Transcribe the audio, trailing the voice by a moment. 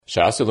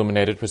Shas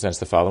Illuminated presents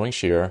the following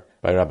shir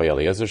by Rabbi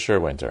Eliezer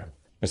Sherwinter.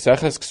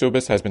 Meseches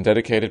Kesubos has been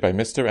dedicated by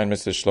Mr. and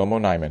Mrs. Shlomo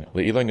Naiman,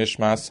 Le'iloi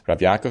Nishmas, Rav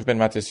Yaakov ben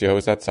Matisyahu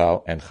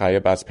Zatzal, and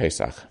Chaya Bas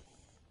Pesach.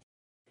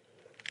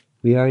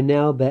 We are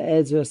now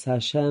Be'ezras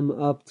Hashem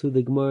up to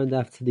the Gemara and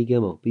Daf Tzadi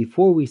Gimel.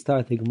 Before we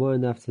start the Gemara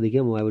and Daf Tzadi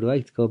Gimel, I would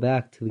like to go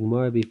back to the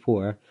Gemara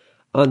before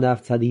on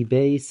Daf Tzadi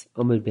Beis,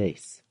 Amud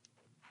Beis.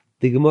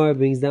 The Gemara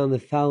brings down the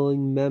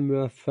following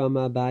memra from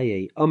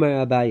Abaye.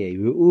 Omer Abaye,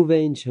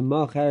 Reuven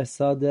shemachar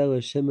sadeh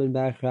l'Shimon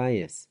bar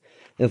Chrayas.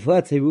 If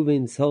let's say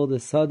Reuven sold a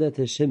sadeh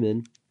to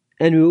Shimon,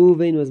 and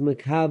Reuven was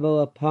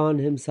makabel upon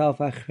himself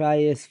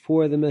Achrayas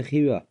for the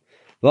mechira,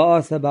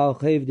 va'asa ba'al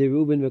chayv de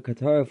Reuven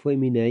v'katar f'lei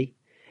minei,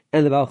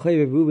 and the Baal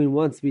Chayv of Reuven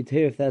wants to be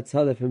teirif that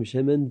sadeh from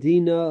Shimon,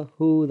 Dina,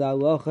 who the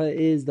halacha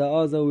is the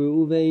Azo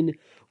Reuven,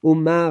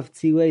 Umav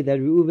Tzilei, that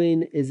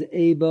Reuven is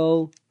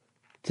able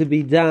to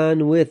be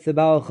done with the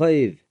Baal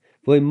Chayv.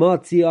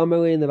 V'imotzi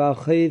Amarei, and the Baal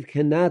Chayv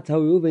cannot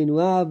tell Reuven,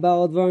 Lav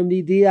Baal Dvarim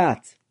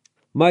Didiat.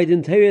 My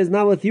dentire is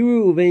not with you,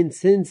 Reuven,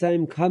 since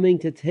I'm coming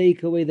to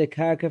take away the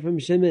karka from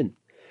Shimon.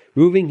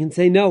 Reuven can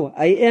say, no,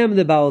 I am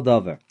the Baal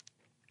Davar.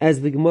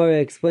 As the Gemara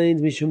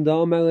explains, Mishum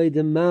da'amalei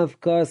de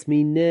mavkas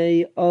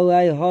minei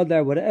olai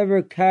hadar,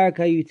 whatever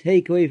karka you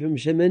take away from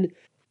Shimon,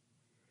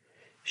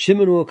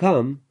 Shimon will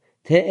come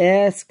to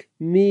ask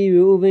me,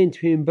 Reuven,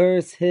 to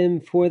reimburse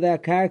him for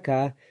that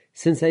karka,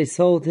 since I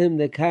sold him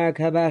the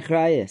karka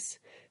b'achrayas.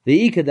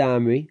 The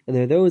ikadamri, and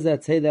there are those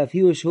that say that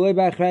afilu shaloi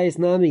b'achrayas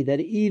nami, that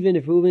even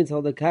if Reuven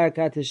sold the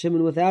karka to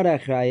Shimon without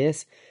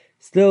achrayas,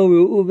 still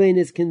Reuven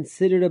is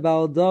considered a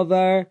Baal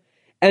Davar,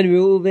 and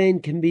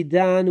Reuven can be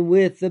done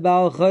with the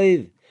Baal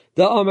Chayv.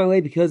 The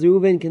Amarle, because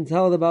Reuven can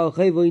tell the Baal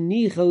Chayv,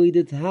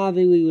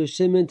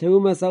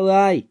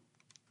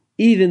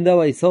 even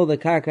though I sold the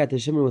karka to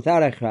Shimon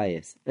without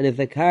achrayas, and if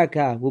the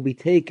karka will be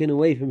taken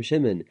away from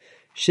Shimon,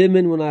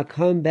 Shimon will not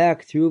come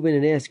back to Reuven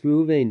and ask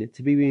Reuven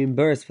to be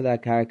reimbursed for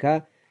that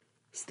karka,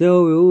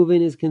 still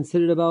Reuven is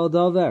considered a Baal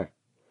Davar.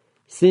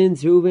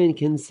 Since Reuven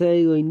can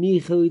say, I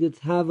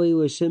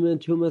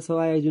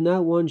do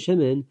not want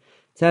Shimon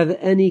to have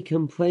any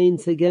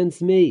complaints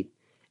against me.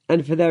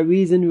 And for that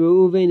reason,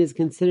 Reuven is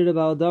considered a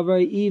Baal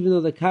Davar, even though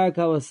the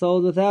karka was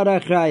sold without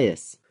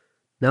achrayas.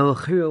 Now,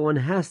 one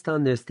has to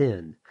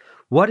understand,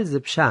 what is the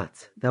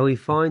pshat that we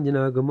find in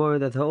our Gemara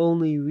that the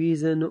only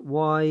reason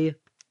why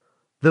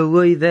the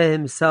loive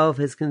himself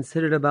is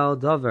considered a Baal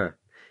Davar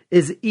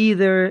is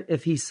either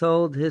if he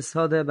sold his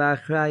sadeh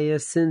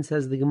b'achrayas, since,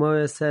 as the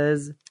Gemara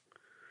says,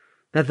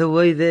 that the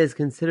loive is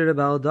considered a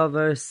Baal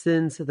Davar,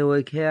 since the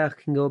loikeach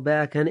can go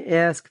back and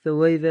ask the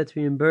loive to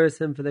reimburse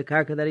him for the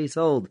karka that he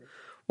sold,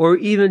 or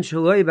even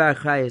shaloi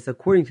b'achrayas,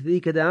 according to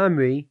the Ikad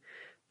Amri,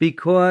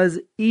 because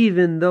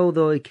even though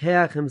the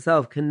loikeach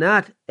himself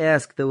cannot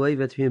ask the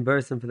loive to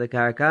reimburse him for the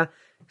karka,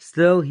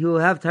 still he will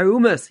have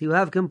tarumas, he will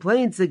have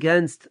complaints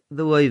against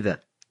the loive.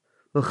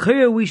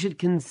 We should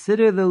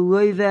consider the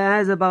loive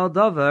as a Baal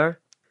Davar,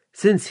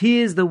 since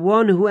he is the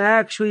one who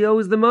actually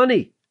owes the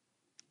money.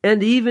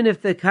 And even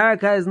if the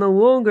karka is no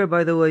longer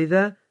by the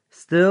loive,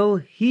 still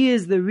he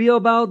is the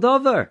real Baal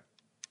Davar,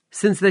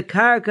 since the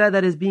karka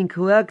that is being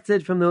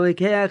collected from the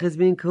loikeach is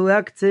being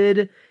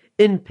collected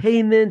in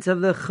payment of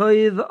the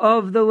chayv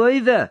of the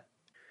loive.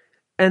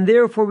 And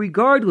therefore,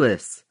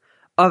 regardless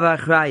of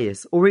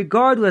achrayas, or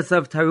regardless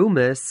of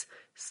tarumas,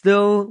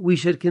 still we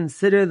should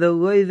consider the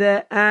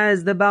loive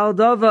as the Baal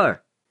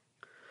Davar.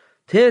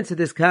 To answer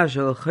this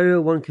kasha,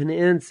 one can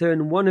answer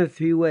in one of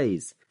three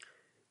ways.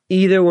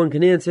 Either one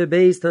can answer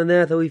based on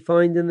that we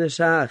find in the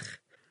Shach,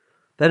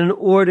 that in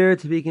order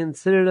to be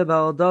considered a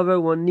Baal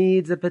Davar, one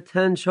needs a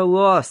potential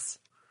loss.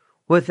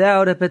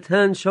 Without a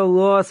potential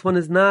loss, one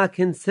is not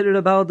considered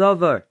a Baal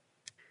Davar.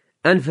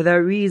 And for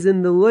that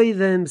reason, the loive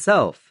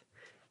himself,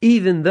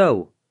 even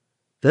though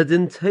the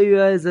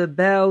dentira is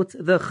about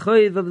the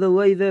chayv of the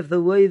loive, if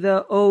the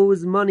loive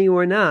owes money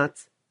or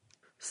not,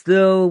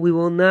 still we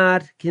will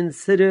not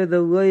consider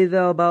the loive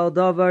a Baal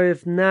Davar,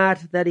 if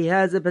not that he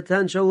has a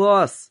potential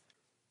loss.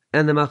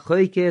 And the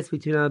machlokes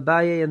between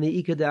Abaye and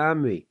the Ikad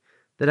Amri,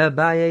 that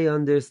Abaye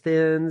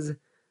understands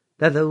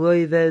that the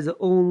loive is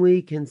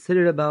only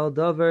considered a Baal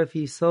Davar if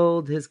he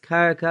sold his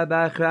karka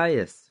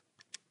b'achrayas.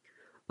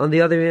 On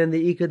the other hand,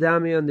 the Ikad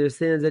Amri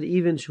understands that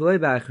even shloi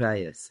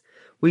b'achrayas,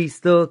 we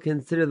still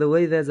consider the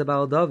loive as a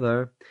Baal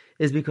Davar,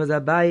 is because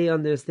Abaye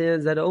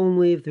understands that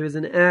only if there is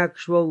an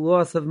actual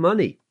loss of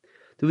money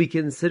do we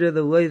consider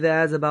the loive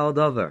as a Baal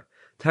Davar.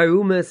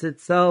 Tarumas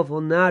itself will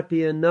not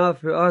be enough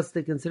for us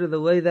to consider the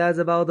loive as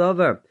a Baal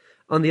Davar.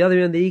 On the other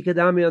hand, the Ikad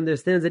Amri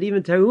understands that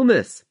even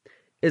tarumas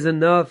is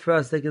enough for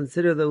us to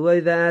consider the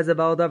loive as a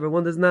Baal Davar.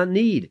 One does not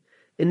need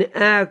an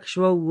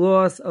actual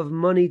loss of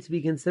money to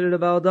be considered a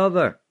Baal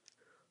Davar.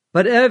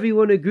 But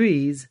everyone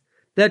agrees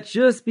that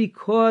just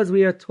because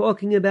we are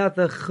talking about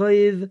the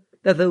chayv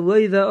that the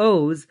loive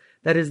owes,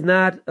 that is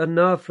not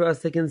enough for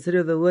us to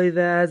consider the loive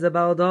as a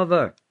Baal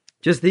Davar.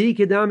 Just the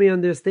Ikad Amri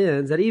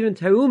understands that even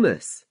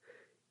tarumas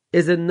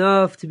is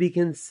enough to be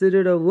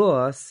considered a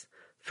loss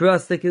for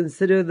us to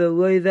consider the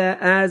loive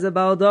as a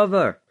Baal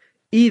Davar,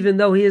 even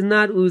though he is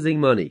not losing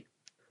money.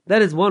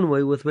 That is one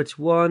way with which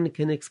one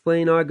can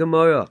explain our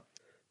Gemara.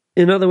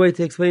 Another way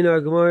to explain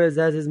our Gemara is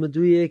as is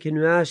Meduyik in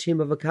Rashi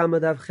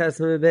Bavakama Dav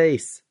Chesem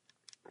Beis.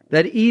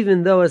 That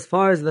even though as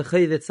far as the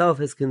Chayv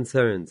itself is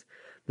concerned,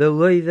 the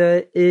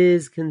Loiva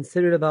is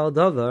considered a Baal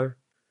Davar,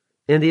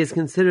 and he is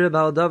considered a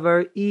Baal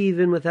Davar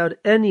even without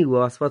any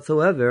loss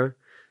whatsoever,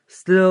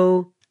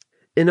 still,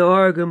 in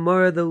our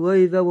Gemara, the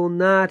Loiva will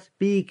not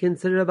be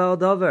considered a Baal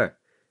Davar,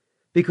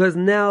 because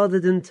now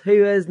the Din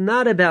Torah is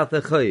not about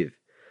the Chayv.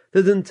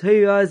 The Din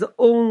Torah is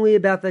only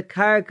about the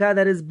Karka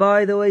that is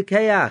by the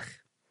Lekeach.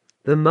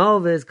 The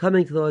Malva is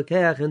coming to the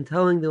Lekeach and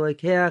telling the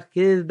Lekeach,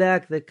 give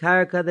back the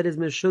Karka that is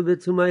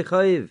Meshubit to my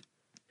Chayv.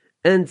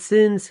 And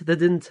since the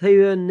Din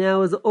Torah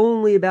now is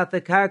only about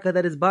the Karka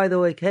that is by the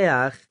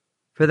Lekeach,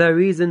 for that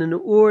reason, in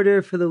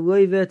order for the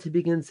Loiva to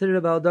be considered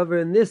a Baal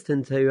Davar in this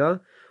Din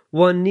Torah,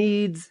 one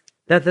needs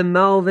that the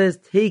Malva's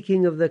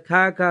taking of the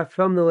Karka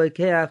from the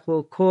Lekeach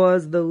will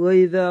cause the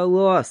Loiva a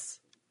loss.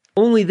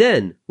 Only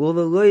then will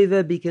the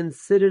Loiva be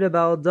considered a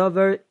Baal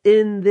Davar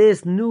in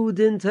this new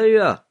Din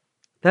Torah.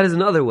 That is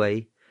another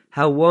way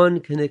how one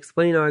can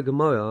explain our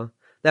Gemara,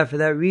 that for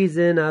that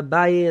reason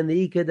Abaye and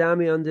the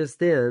Ikadami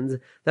understands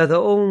that the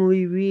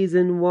only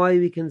reason why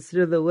we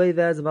consider the Loiva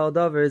as a Baal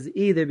Davar is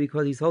either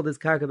because he sold his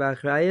Karka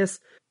b'achrayis,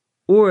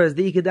 or as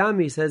the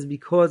Ikadami says,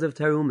 because of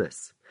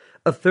Tarumas.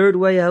 A third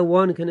way how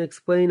one can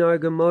explain our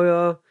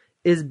Gemara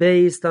is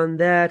based on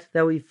that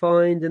we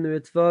find in the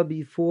Ritva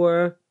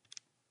before,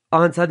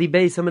 on Tzadi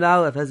Beis Amud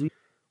Aleph, as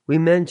we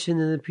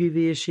mentioned in the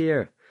previous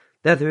year,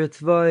 that the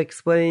Ritva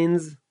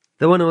explains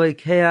that when a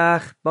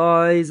Lekeach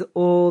buys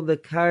all the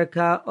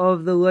Karka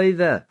of the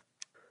Loiva,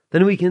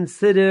 then we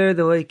consider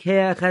the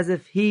Lekeach as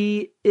if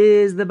he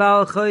is the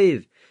Baal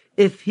Chayv,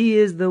 if he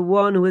is the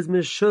one who is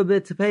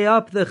Meshubit to pay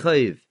up the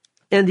Chayv,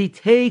 and he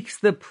takes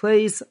the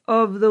place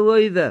of the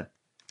Loiva.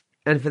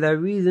 And for that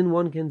reason,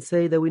 one can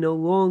say that we no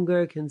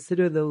longer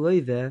consider the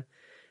Loiva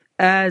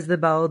as the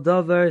Baal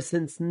Davar,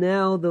 since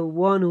now the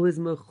one who is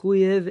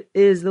Mechuyev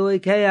is the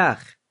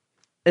Lekeach.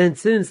 And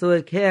since the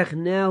Lekeach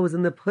now is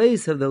in the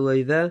place of the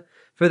Loiva,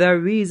 for that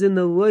reason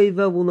the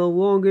Loiva will no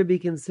longer be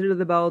considered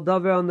the Baal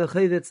Davar on the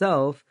Chayv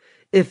itself,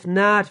 if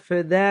not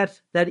for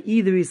that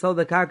either he sold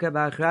the Karka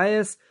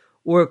b'achrayis,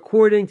 or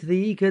according to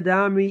the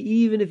Ikadamri,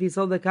 even if he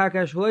sold the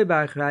Karka Shloi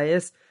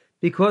b'achrayis,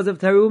 because of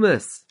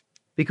Tarumas.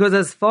 Because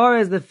as far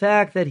as the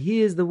fact that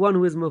he is the one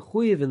who is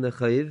Mechuyev in the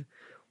Chayv,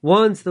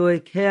 once the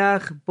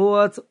Lekeach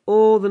bought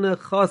all the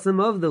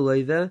Nechasim of the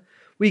Loiva,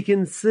 we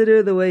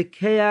consider the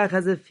Lekeach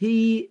as if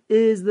he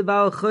is the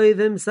Baal Chayv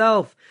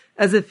himself,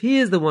 as if he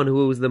is the one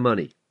who owes the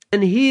money,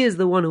 and he is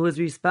the one who is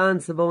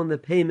responsible in the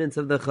payments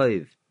of the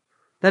Chayv.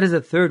 That is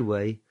a third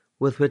way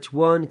with which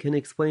one can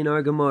explain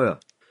our Gemara.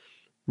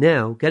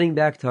 Now, getting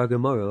back to our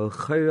Gemara,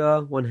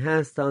 Chayra, one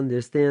has to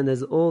understand,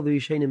 as all the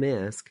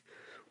Rishonim ask,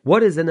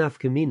 what is an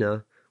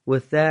afkamina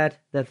with that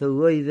the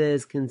Loiva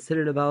is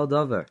considered a Baal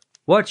Davar?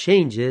 What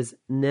changes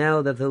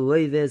now that the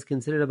Loiva is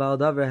considered a Baal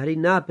Davar had he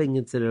not been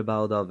considered a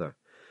Baal Davar?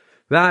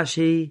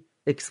 Rashi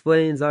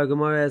explains our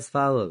Gemara as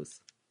follows,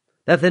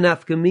 that the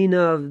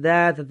nafkamina of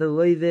that the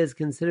Loiva is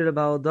considered a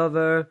Baal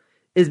Davar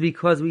is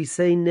because we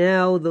say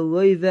now the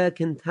Loiva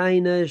can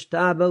taina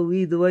ishtaba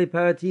lidoi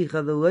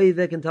paraticha, the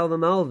Loiva can tell the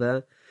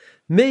Malva,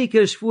 make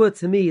a shvua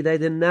to me that I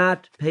did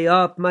not pay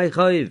up my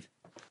chayv,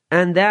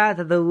 and that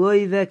the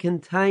Loiva can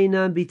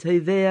taina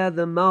b'tevea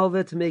the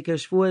Malva to make a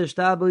shvua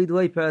ishtaba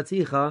lidoi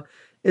paraticha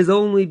is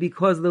only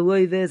because the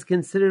Loiva is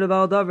considered a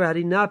Baal Davar. Had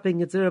he not been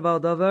considered a Baal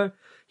Davar,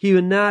 he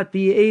would not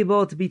be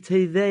able to be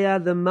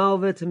teveya the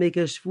Malva to make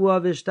a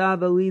shvua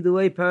v'shtaba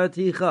lidoi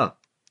paraticha.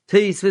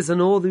 Teisvis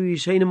and all the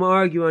Rishonim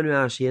argue on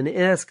Rashi and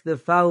ask the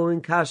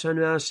following kasha on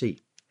Rashi.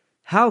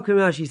 How can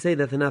Rashi say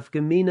that the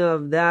nafkamina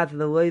of that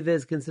the Loiva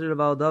is considered a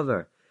Baal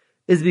Davar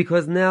is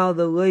because now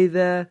the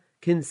Loiva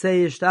can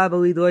say ishtaba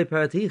lidoi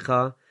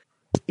paraticha,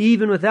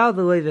 even without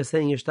the Loiva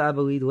saying ishtaba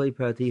lidoi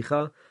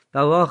paraticha? The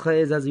halacha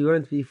is, as we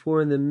learned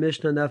before in the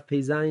Mishnah Daf Pei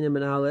Zayin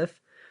and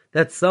Aleph,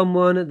 that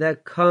someone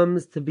that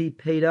comes to be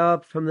paid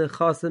up from the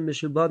chasim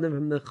mishubadim,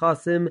 from the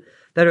chasim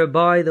that are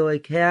by the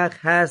lekeach,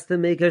 has to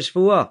make a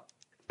shvuah.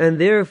 And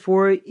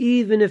therefore,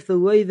 even if the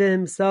loiva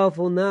himself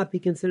will not be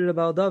considered a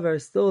Baal Davar,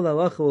 still the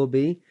halacha will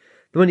be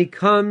that when he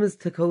comes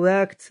to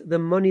collect the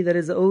money that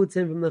is owed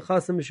to him from the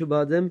chasim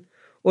mishubadim,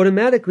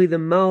 automatically the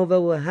malva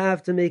will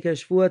have to make a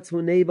shvuah to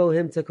enable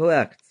him to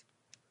collect.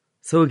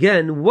 So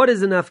again, what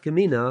is an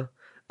afkamina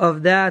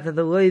of that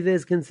the loiva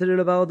is considered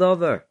a Baal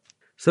Davar?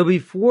 So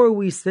before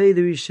we say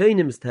the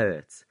Rishonim's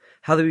teretz,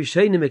 how the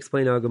Rishonim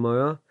explain our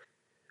Gemara,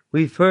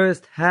 we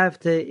first have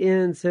to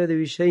answer the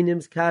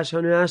Rishonim's kash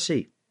on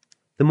Rashi.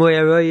 The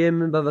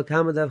Moyaroyim Bava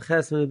Kama Dav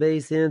Chesem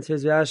Beis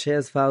answers Rashi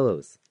as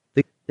follows.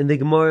 In the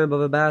Gemara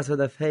Bava Basra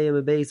Dav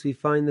Heyim Beis we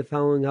find the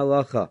following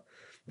halacha,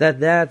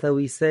 that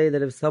we say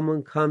that if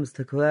someone comes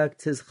to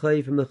collect his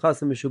chay from the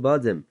Chasim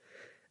Mishubadim,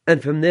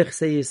 and from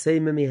Nichse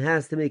Yisemim he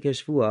has to make a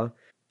shvuah,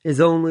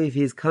 is only if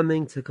he is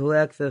coming to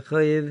collect the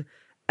chayiv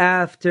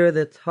after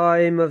the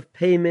time of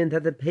payment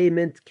that the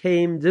payment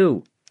came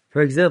due.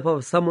 For example,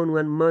 if someone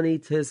lent money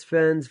to his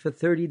friends for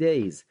 30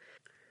 days,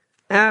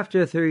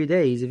 After 30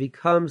 days, if he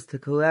comes to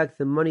collect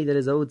the money that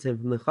is owed to him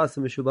from the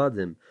Chasim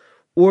Meshubadim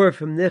or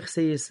from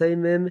Nichsei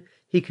Yisaimim,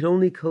 he can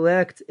only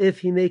collect if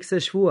he makes a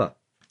Shvuah.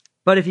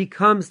 But if he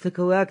comes to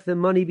collect the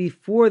money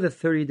before the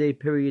 30-day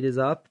period is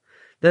up,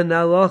 then the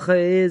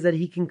halacha is that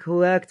he can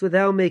collect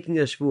without making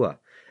a Shvuah.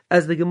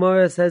 As the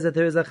Gemara says that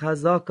there is a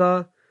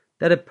chazaka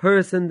that a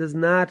person does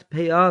not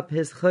pay up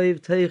his chayv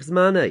teich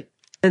zmanei.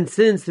 And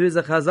since there is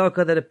a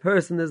chazaka that a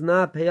person does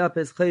not pay up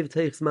his chayv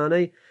teich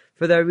zmanei,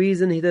 for that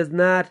reason he does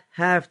not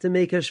have to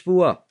make a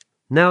shvuah.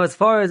 Now, as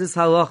far as this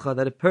halacha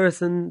that a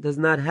person does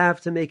not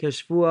have to make a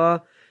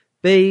shvuah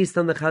based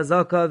on the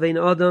chazaka of ein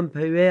adam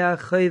pereach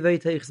chayv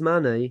teich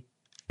zmanei,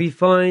 we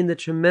find the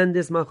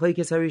tremendous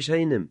machlokes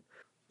harishonim.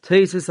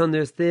 Tosfos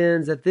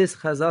understands that this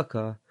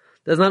chazaka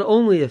does not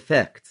only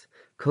affect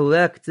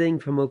collecting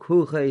from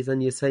okuches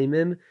and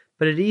yisaimim,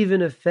 but it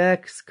even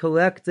affects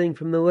collecting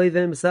from the loiva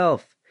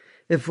himself.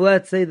 If,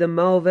 let's say, the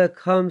malva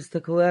comes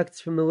to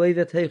collect from the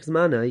loiva teich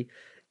zmanei,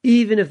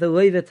 even if the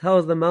loiva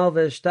tells the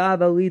malva,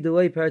 shtab ali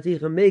deloi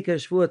particha, make a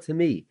shvuah to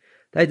me,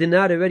 that I did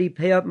not already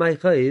pay up my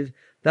chayv,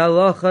 the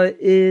halacha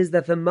is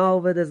that the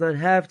malva does not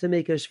have to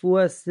make a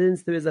shvuah,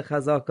 since there is a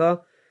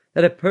chazaka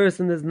that a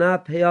person does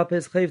not pay up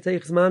his chayv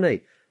teich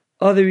zmanei.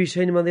 Other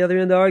Rishonim on the other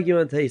end argue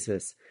on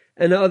Tosfos,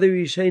 and other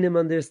Rishonim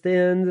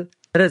understand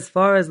that as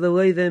far as the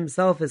loiva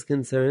himself is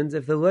concerned,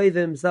 if the loiva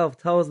himself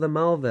tells the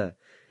malva,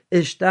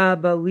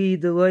 Ishtaba li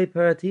deloi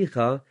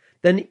paraticha,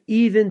 then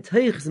even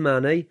teich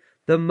zmanei,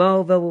 the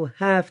malva will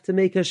have to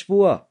make a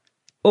shvuah.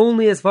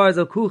 Only as far as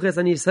okuches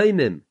and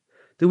yisaimim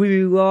do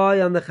we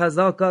rely on the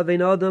chazaka of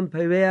ein adam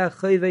pereach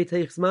chayvei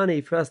teich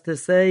zmanei for us to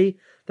say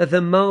that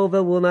the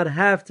malva will not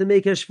have to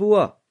make a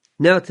shvuah.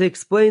 Now, to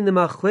explain the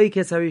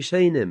machlokes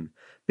harishonim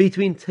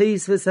between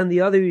Tosfos and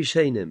the other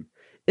Rishonim,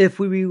 if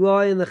we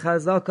rely on the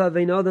chazaka of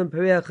ein adam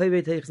pereach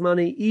chayvei teich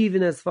zmanei,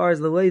 even as far as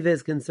the loiva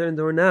is concerned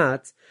or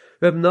not,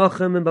 Reb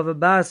Nachum and Bava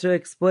Basra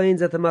explains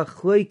that the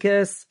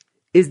machlokes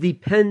is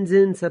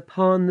dependent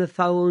upon the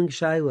following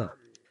shaila.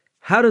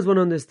 How does one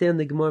understand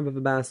the Gemara of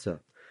Bava Basra?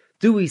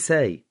 Do we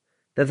say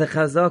that the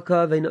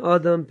chazaka of ein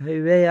adam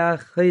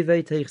pereach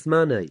chayvei teich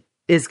zmanei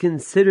is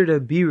considered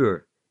a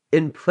birur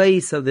in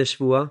place of the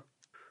shvuah?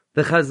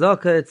 The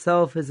chazaka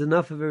itself is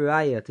enough of a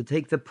raya to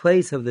take the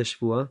place of the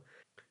shvuah,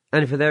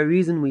 and for that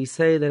reason we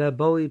say that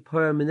aboi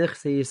para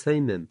menichsei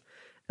yisaimim,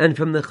 and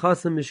from the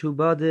chasim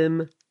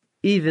mishubadim,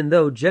 even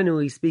though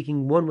generally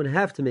speaking one would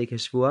have to make a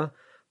shvuah,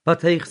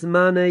 but teich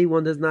zmanei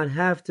one does not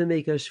have to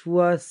make a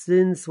shvuah,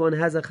 since one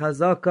has a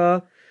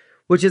chazaka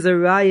which is a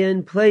raya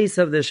in place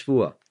of the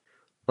shvuah.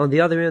 On the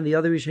other hand, the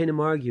other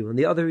Rishonim argue, and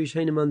the other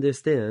Rishonim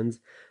understands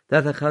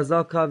that the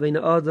chazaka of ein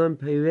adam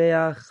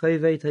pereach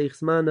chayvei teich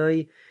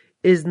zmanei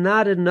is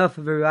not enough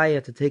of a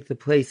raya to take the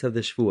place of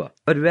the shvuah,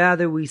 but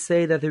rather we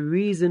say that the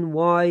reason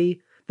why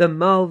the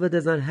malva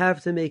does not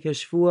have to make a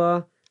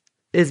shvuah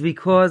is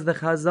because the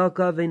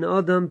chazaka of ein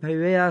adam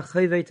pereach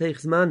chayvei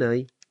teich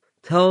zmanei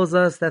tells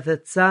us that the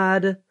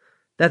tzad,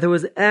 that there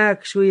was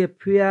actually a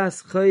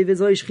prias chayv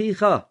is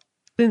oishchicha.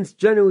 Since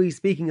generally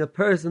speaking a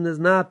person does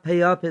not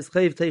pay up his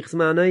chayv teich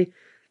zmanei,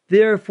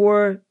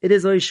 therefore it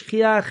is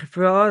oishchiach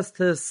for us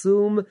to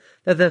assume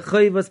that the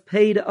chayv was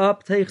paid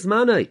up teich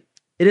zmanei.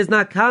 It is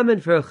not common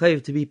for a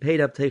chayv to be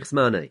paid up teich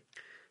zmanei.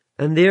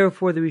 And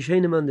therefore the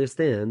Rishonim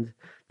understand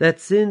that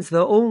since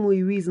the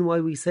only reason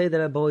why we say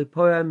that aboi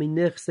para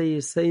minichsei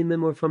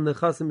yisaimim or from the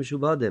chasim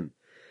mishubadim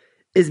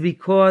is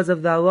because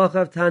of the halacha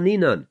of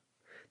taninan,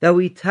 that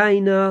we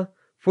taina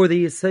for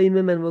the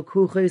yisaimim and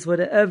wakuches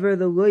whatever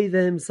the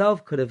loiva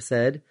himself could have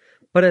said,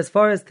 but as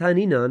far as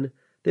taninan,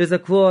 there's a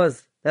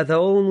clause that the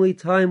only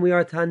time we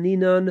are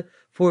taninan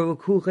for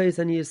wakuches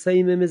and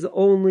yisaimim is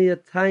only a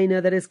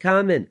taina that is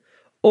common,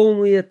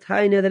 only a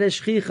taina that is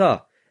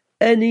shchicha.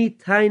 Any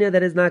taina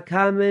that is not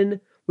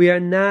common, we are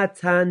not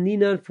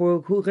taninan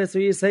for wakuches or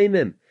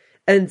yisaimim.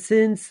 And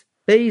since,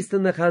 based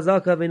on the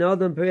chazaka of ein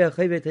adam pereach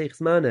chayvei teich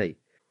zmanei,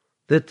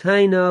 the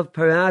taina of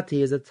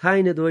parati is a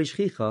taina do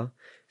shchicha,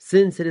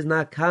 since it is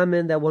not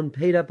common that one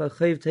paid up a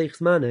chayv teich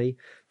zmanei,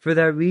 for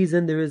that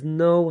reason there is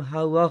no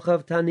halacha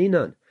of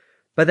taninan.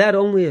 But that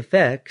only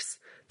affects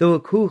the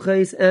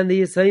wakuches and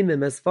the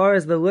yisaimim. As far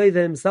as the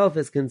loiva himself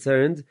is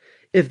concerned,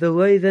 if the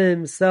loiva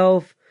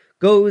himself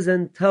goes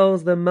and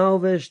tells the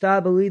malva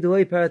shtabali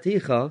deloi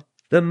paraticha,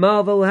 the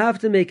malva will have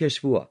to make a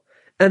shvuah,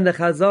 and the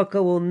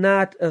chazaka will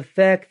not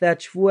affect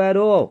that shvuah at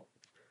all.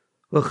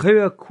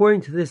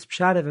 According to this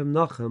pshat of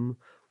Nachum,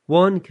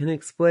 one can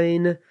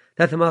explain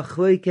that the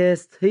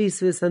machlokes,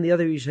 Tosfos, and the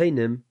other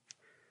Rishonim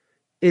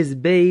is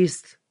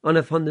based on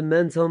a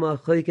fundamental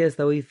machlokes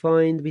that we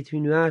find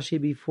between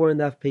Rashi before and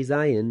Daf Pei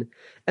Zayin,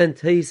 and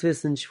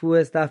Tosfos and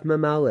Shvuas Daf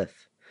Mem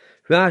Aleph.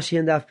 Rashi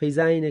and Daf Pei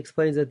Zayin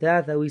explains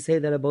that we say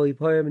that a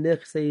boliparim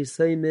nichsei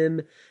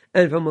yisaimim,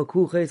 and from a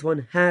kuches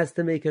one has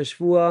to make a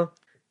shvuah,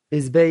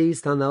 is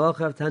based on the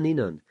halacha of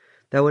taninan,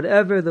 that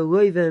whatever the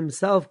loiva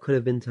himself could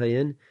have been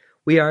tayin,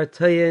 we are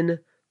tayin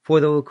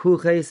for the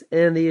kuches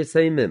and the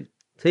yisaimim.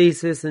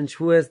 Tosfos and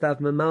Shvuas Daf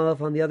Mem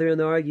Aleph on the other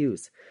end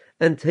argues,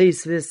 and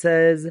Tosfos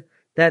says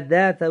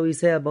that we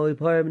say about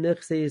one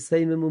has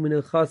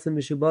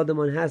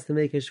to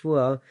make a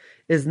shvua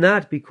is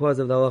not because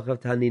of the halacha of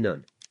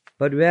Taninan,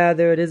 but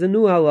rather it is a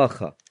new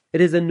halacha.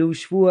 It is a new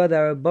shvua that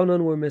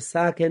Rabbanon were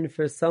mesaken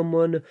for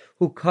someone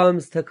who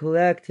comes to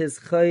collect his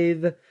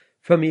chayv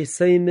from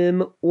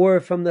Yisayimim or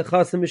from the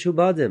Chasim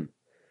Mishubadim.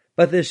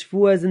 But the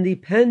shvua is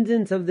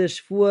independent of the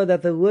shvua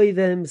that the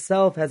loiva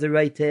himself has a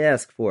right to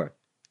ask for.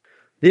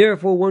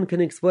 Therefore, one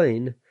can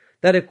explain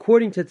that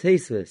according to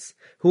Kesubos,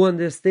 who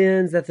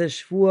understands that the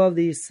shvua of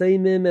the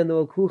Yisayimim and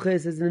the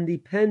Okuches is an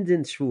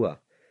independent shvua,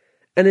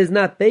 and is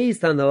not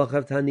based on the halacha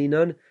of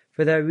Taninan,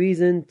 for that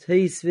reason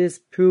Kesubos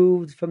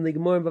proved from the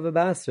Gemara in Bava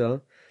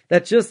Basra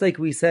that just like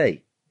we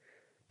say,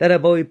 that a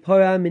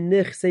boipara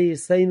minichse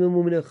Yisayimim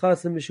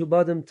u'minachasim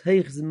mishubadim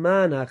teich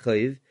zman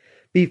ha'chayv,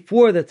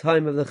 before the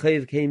time of the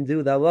chayv came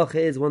due, the halacha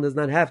is one does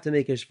not have to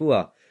make a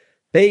shvua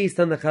based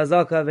on the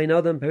chazaka of ein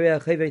adam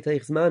pereya chayv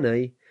teich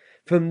zmanai.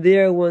 From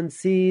there one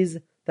sees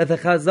that the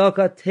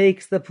chazaka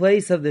takes the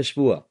place of the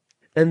shvua,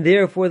 and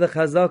therefore the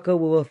chazaka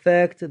will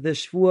affect the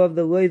shvua of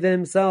the loiva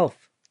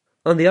himself.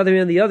 On the other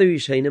hand, the other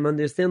Yishainim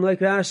understand like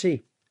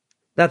Rashi,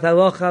 that the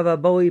halacha of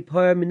aboi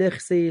par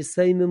minichse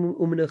Yisayimim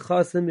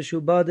u'minachasim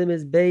mishubadim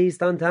is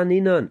based on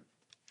Taninan,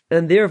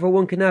 and therefore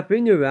one cannot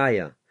bring a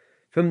raya.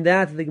 From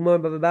that, the Gemara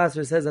Bava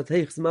Basra says that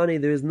teich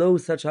zmani, there is no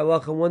such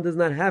halacha, one does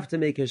not have to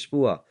make a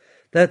shvua.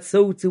 That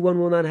so too one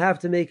will not have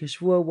to make a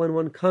shvua when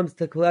one comes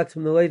to collect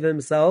from the loiva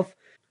himself,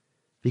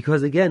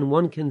 because again,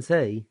 one can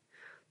say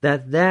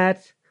that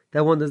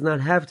one does not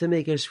have to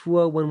make a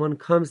shvua when one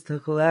comes to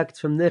collect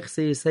from nechse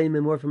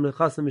Yisayimim or from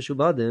nechasim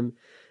mishubadim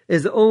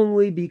is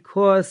only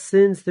because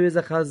since there is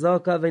a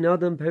chazaka of ein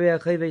adam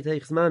pereya chayv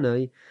teich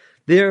zmanai,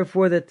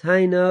 therefore the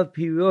taina of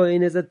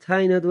piroin is a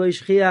taina d'lo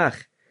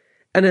shchiach.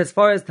 And as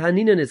far as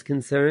Taninan is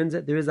concerned,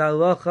 there is a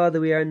halacha that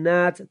we are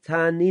not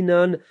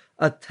Taninan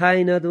a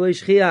taina d'lo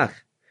shchiach.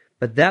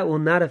 But that will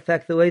not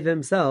affect the loiva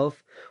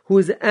himself, who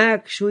is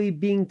actually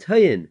being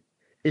tayin.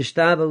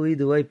 Ishtabali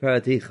d'lo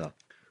paraticha.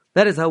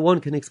 That is how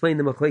one can explain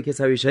the Machlokes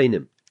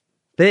HaRishonim.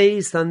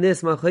 Based on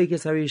this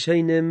Machlokes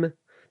HaRishonim,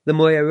 the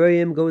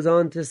Moyaroyim goes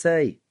on to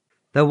say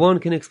that one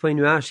can explain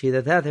Rashi,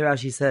 that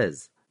Rashi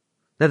says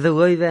that the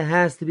loiva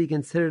has to be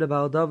considered a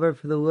baldavar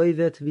for the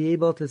loiva to be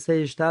able to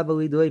say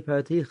Ishtabali d'lo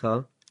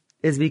paraticha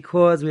is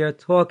because we are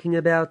talking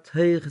about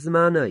teich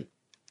zmanai.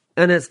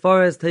 And as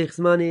far as teich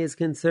zmanai is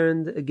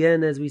concerned,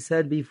 again, as we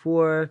said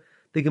before,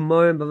 the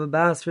Gemara in Bava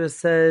Basra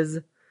says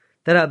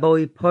that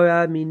aboi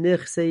para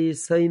minichse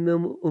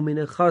Yisayimim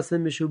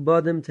u'minachasim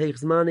mishubadim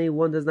teich zmanai,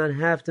 one does not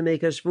have to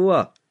make a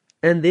shvua.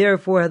 And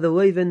therefore, had the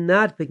loiva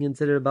not been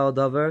considered a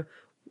baldavar,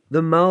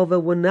 the malva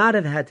would not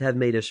have had to have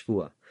made a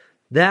shvua.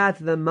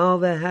 That the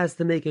malva has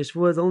to make a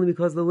shvua is only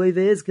because the loiva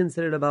is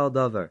considered a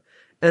baldavar.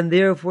 And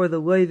therefore,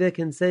 the loiva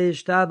can say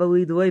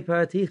Ishtabali d'lo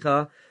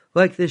paraticha,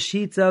 like the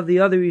shitza of the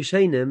other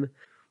Yishainim,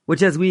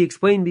 which as we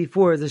explained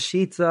before is a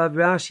shitza of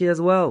Rashi as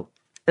well.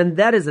 And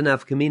that is an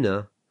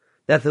afkamina,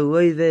 that the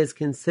loiva is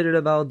considered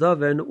a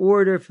baldavar in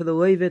order for the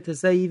loiva to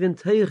say even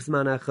teich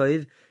zman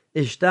ha'chayv,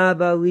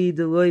 Ishtabali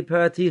d'lo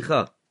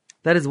paraticha.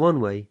 That is one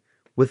way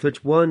with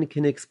which one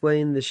can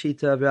explain the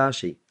shita of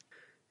Rashi.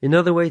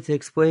 Another way to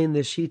explain the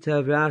shita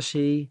of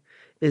Rashi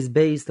is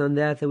based on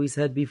that we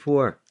said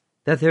before,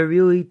 that there are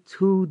really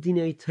two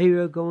dinei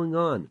Torah going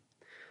on.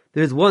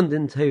 There's one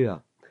din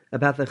Torah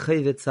about the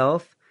chayv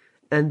itself,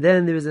 and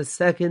then there is a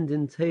second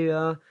din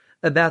Torah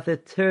about the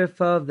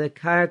terfa of the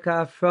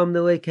karka from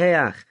the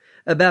lekeach,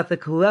 about the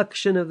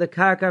collection of the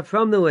karka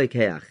from the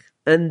lekeach.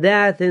 And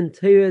that din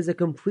Torah is a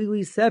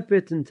completely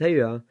separate din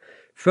Torah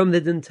from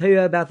the din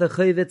Torah about the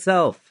chayv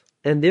itself.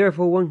 And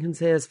therefore one can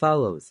say as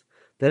follows,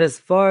 that as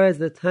far as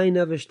the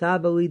taina of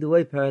Ishtabali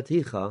d'lo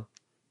paraticha,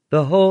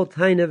 the whole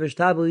taina of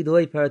Ishtabali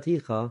d'lo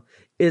paraticha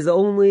is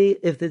only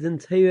if the din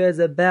Torah is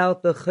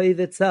about the chayv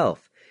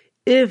itself.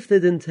 If the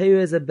din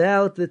Torah is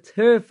about the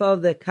turf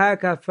of the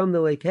karka from the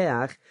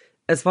lekeach,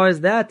 as far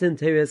as that din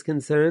Torah is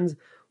concerned,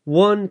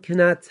 one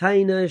cannot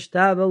taina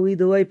Ishtabali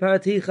d'lo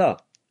paraticha,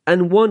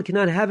 and one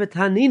cannot have a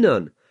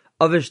taninan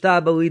of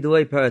Ishtabali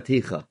d'lo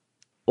paraticha.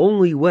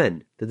 Only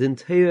when the din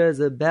Torah is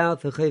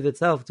about the chayv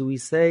itself do we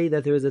say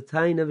that there is a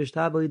taina of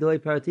Ishtabali d'lo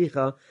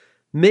paraticha,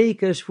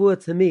 make a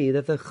shvua to me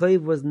that the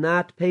chayv was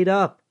not paid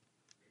up.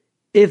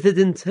 If the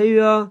din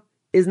Torah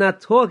is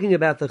not talking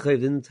about the chayv,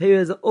 the din Torah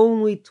is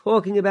only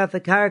talking about the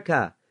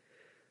karka,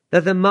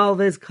 that the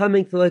malva is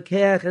coming to the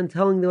lekeach and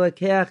telling the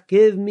lekeach,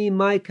 give me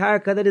my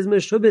karka that is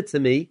meshubit to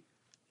me.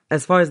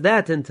 As far as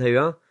that din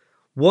Torah,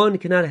 one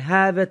cannot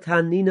have a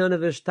taninan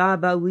of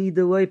Ishtabali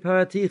d'lo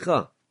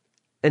paraticha.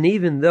 And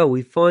even though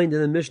we find in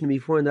the Mishnah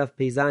before in Daf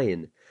Pei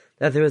Zayin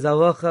that there is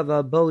halacha of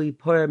aboi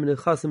par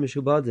minichasim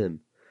mishubadim,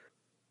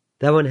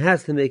 that one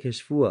has to make a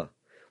shvua,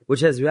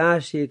 which as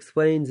Rashi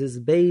explains is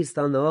based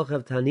on the halacha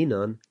of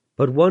Taninan,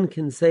 but one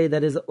can say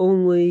that is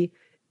only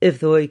if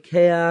the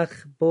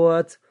lekeach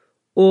bought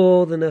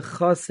all the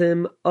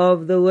nechasim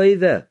of the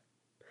loiva.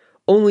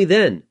 Only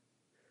then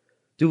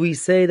do we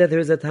say that there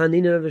is a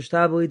tanina of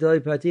ishtabli doi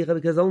praticha,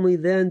 because only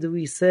then do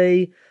we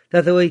say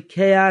that the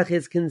lekeach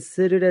is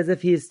considered as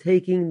if he is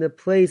taking the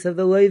place of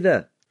the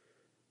loiva,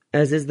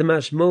 as is the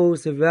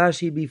mashmos of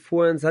Rashi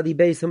before in Sadi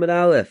Beis Amud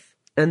Aleph.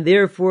 And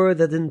therefore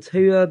the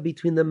dintira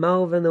between the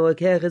malva and the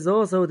lekeach is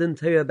also a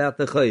dintira about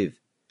the chayv.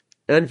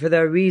 And for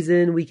that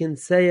reason we can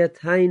say a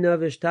taina of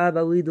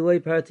ishtabli doi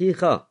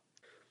praticha.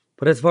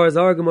 But as far as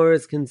our Gemara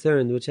is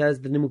concerned, which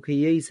has the Nimukei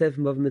Yosef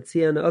and Bav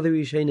Metzia and other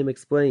Rishonim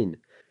explain,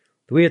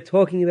 we are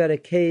talking about a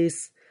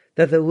case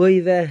that the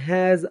loiva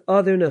has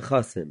other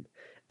nechasim,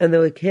 and the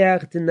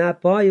lekeach did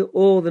not buy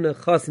all the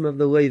nechasim of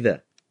the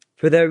loiva.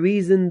 For that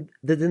reason,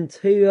 the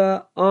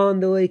dintira on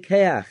the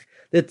lekeach,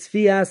 the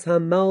tfias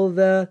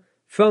hamalva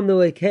from the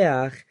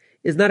lekeach,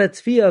 is not a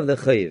tfiyah of the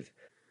chayiv,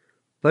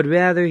 but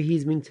rather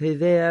he's being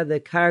tevea the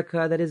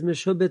karka that is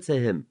meshubit to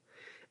him.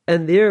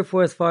 And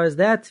therefore, as far as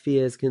that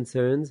tfiyah is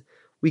concerned,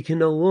 we can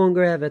no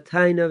longer have a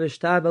taina of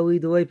ishtabali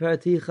d'loi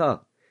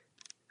particha.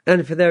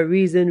 And for that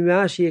reason,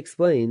 Rashi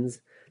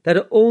explains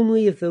that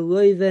only if the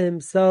loiva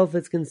himself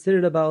is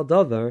considered a Baal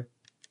Davar,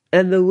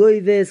 and the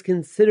loiva is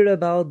considered a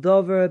Baal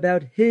Davar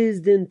about his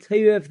din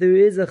Torah, if there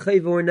is a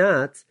chayv or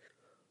not,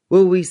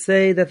 will we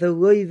say that the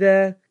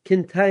loiva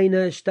can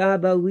taina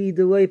ishtabali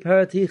d'loi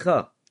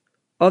particha.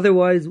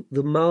 Otherwise,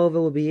 the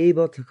malva will be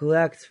able to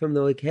collect from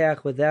the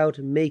lekeach without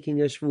making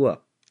a shvuah.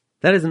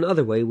 That is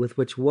another way with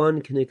which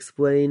one can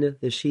explain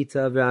the shita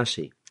of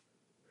Rashi.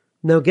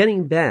 Now,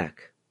 getting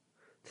back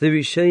to the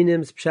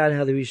Rishonim's pshat,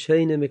 how the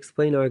Rishonim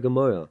explain our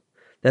Gemara,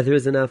 that there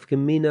is an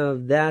afkamina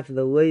of that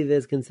the loiva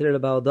is considered a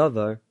Baal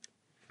Davar,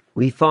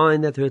 we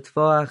find that the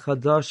Ritva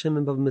Chadashim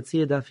and Bav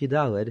Metzia Daf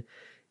Yudaled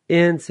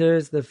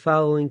answers the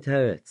following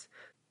teretz.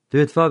 The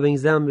Ritva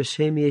brings down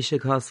b'shem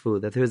Yeshek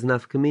Hasvu, that there is an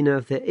afkamina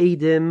of the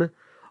Eidim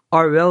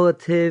are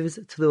relatives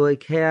to the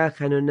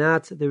lekeach and are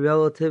not the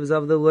relatives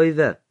of the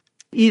loiva.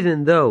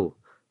 Even though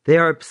they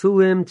are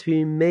psulim to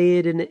be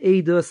made in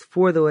edus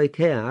for the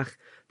lekeach,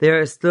 they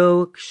are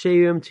still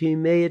ksherim to be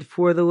made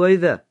for the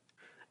loiva.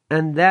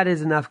 And that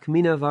is an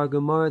afkamina of our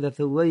Gemara that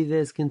the loiva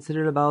is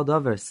considered a Baal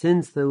Davar.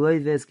 Since the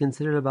loiva is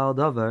considered a Baal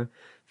Davar,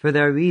 for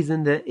that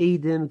reason the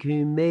edim can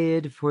be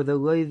made for the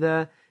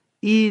loiva,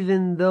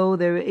 even though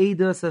their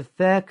edus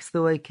affects the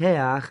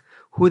lekeach,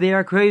 who they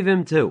are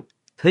kravim to.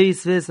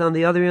 Tosfos, on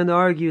the other hand,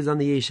 argues on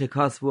the Yeshek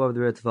Hasvu of the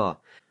Ritva.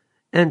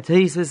 And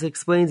Tosfos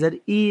explains that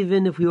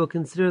even if we will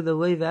consider the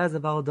loiva as a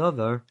Baal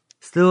Davar,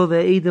 still the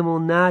Edom will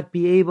not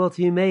be able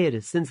to be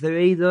made, since their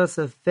edus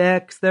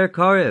affects their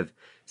karev.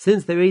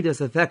 Since their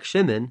edus affects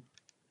Shimon,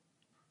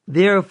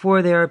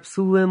 therefore they are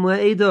psulim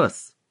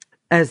le'edus.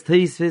 As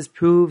Tosfos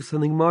proves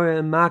from the Gemara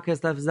in Makkos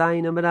Daf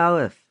Zayin Amud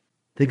Aleph.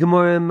 The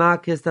Gemara in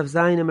Makkos Daf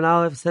Zayin Amud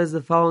Aleph says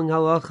the following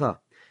halacha.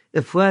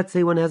 If, let's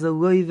say, one has a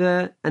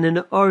loiva and an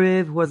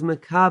oriv who was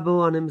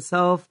makabel on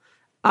himself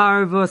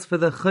arvos for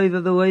the chayv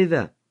of the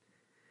loiva,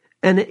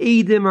 and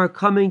edim are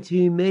coming to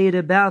be made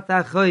about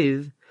that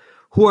chayv,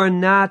 who are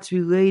not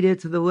related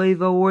to the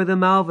loiva or the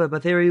malva,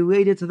 but they are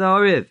related to the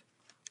oriv,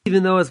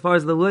 even though as far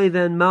as the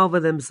loiva and malva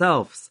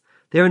themselves,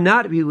 they are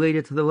not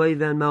related to the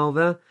loiva and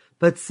malva,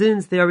 but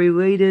since they are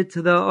related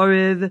to the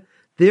oriv,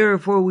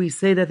 therefore we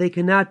say that they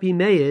cannot be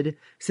made,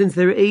 since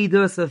their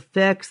edus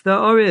affects the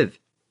oriv.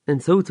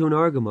 And so too in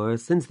our Gemara,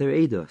 since their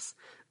edus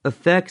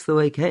affects the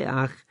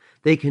lekeach,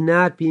 they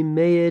cannot be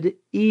made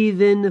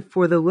even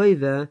for the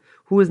loiva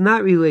who is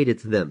not related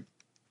to them.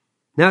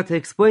 Now, to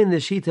explain the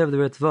shita of the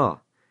Ritva,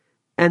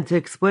 and to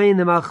explain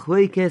the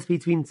machlokes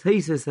between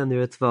Tosfos and the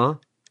Ritva,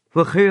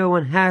 v'chira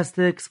one has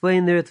to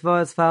explain the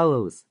Ritva as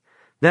follows: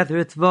 that the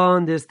Ritva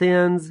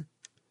understands,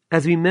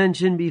 as we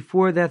mentioned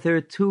before, that there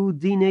are two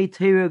dinei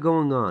Torah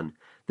going on.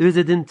 There is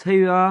a din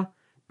Torah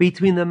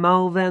between the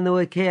malva and the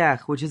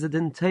lekeach, which is a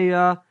din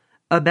Torah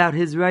about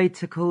his right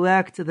to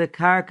collect the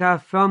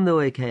karka from the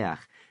lekeach.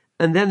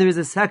 And then there is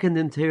a second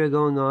din Torah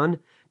going on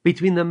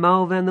between the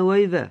malva and the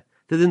loiva.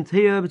 The din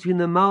Torah between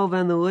the malva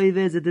and the loiva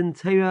is a din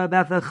Torah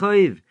about the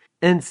chayv.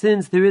 And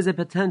since there is a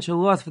potential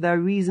loss, for that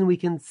reason we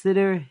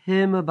consider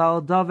him a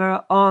Baal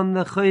Davar on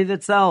the chayv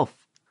itself.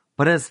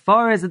 But as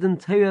far as the din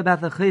Torah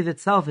about the chayv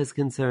itself is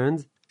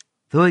concerned,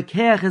 the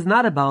lekeach is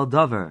not a Baal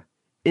Davar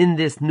in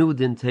this new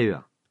din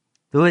Torah.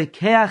 The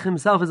lekeach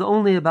himself is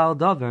only a Baal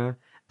Davar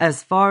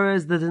as far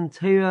as the din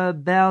Torah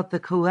about the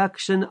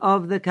collection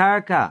of the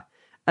karka.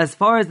 As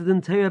far as the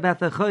din Torah about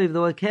the chayv, the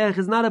lekeach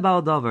is not a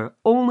Baal Davar.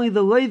 Only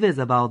the loiva is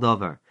a Baal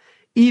Davar.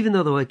 Even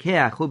though the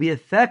lekeach will be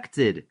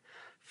affected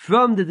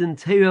from the din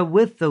Torah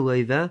with the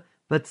loiva,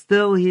 but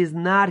still he is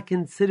not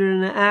considered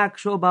an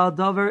actual Baal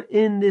Davar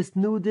in this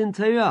new din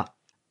Torah.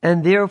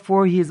 And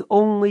therefore he is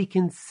only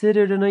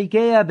considered an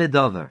Ogeya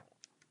B'Davar.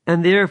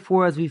 And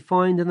therefore, as we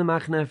find in the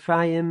Machne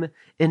Ephraim,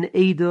 in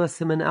Eidos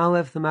Siman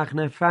Aleph, the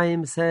Machne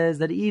Ephraim says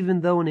that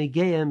even though an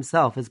Ogeya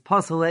himself is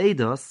Pasal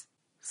Eidos,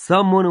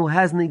 someone who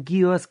has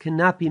Negios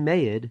cannot be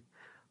made,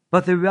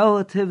 but the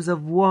relatives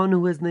of one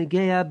who is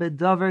Negeya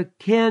B'Davar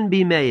can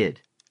be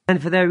made.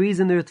 And for that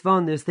reason, the Ritva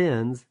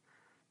understands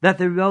that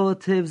the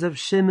relatives of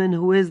Shimon,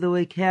 who is the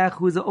lekeach,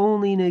 who is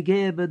only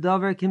Negeya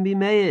B'Davar, can be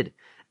made,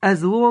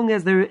 as long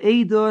as their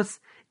Eidos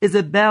is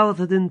about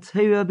the din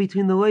Torah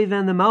between the loiva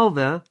and the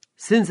malva,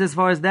 since as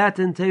far as that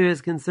din Torah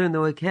is concerned, the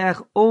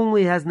loikeach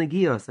only has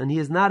negios, and he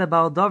is not a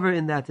baal davar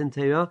in that din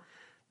Torah.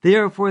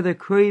 Therefore, the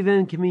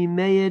craving can be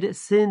made,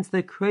 since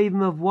the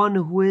craving of one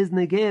who is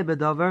negea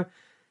bedavar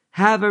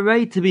have a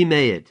right to be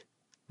made.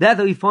 That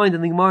we find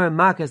in the Gemara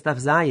Makas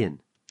Daf Zayin,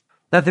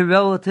 that the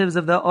relatives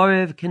of the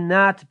Orev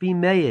cannot be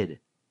made,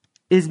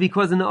 is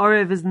because an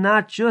Orev is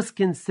not just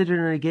considered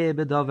a negea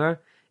bedavar.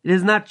 It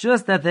is not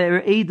just that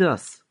their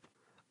eidos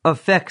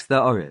affects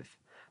the Orev,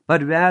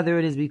 but rather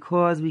it is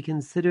because we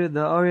consider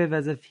the Orev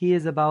as if he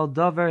is a baal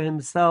davar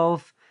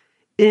himself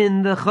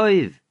in the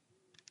Chayv.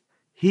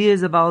 He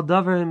is a baal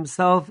davar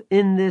himself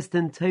in this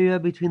din Torah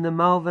between the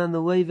malva and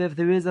the loiva, if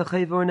there is a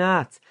chayv or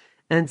not.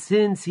 And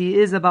since he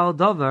is a baal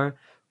davar,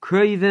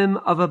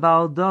 kravim of a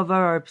baal davar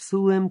are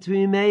psulim to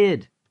be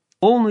made.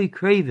 Only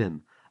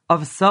kravim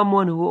of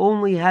someone who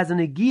only has an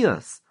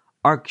agios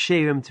are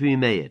ksherim to be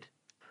made.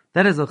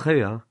 That is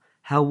l'chera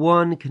how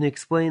one can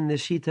explain the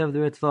shita of the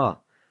Ritva.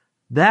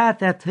 That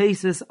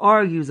Taisus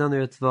argues on the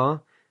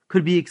Ritva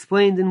could be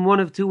explained in one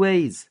of two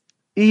ways.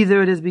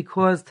 Either it is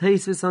because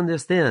Taisus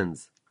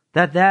understands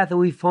that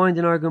we find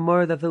in our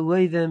Gemara that the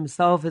loiva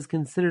himself is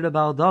considered a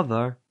baal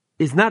davar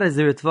is not as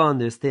the Ritva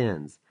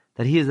understands,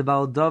 that he is a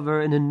baal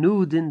davar in a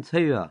new din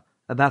Torah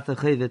about the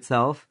chayv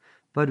itself,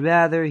 but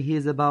rather he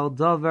is a baal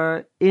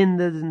davar in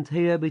the din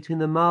Torah between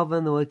the malva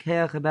and the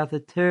loikeach about the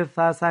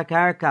tirfas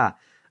hakarka,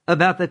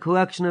 about the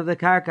collection of the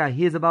karka.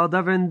 He is a baal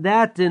davar in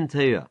that din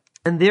Torah,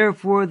 and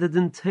therefore the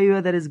din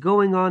Torah that is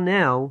going on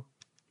now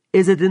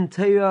is a din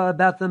Torah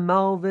about the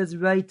malva's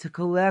right to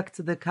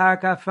collect the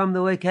karka from the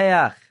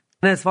loikeach.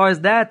 And as far as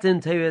that din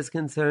Torah is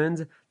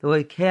concerned, the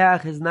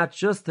loikeach is not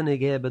just a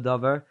negea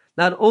bedavar.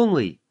 Not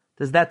only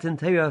does that din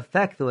Torah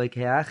affect the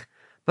loikeach,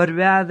 but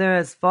rather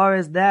as far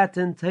as that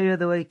din Torah,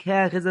 the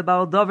loikeach is a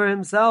baal davar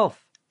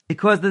himself.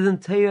 Because the din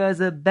Torah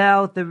is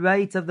about the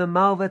right of the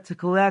malva to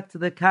collect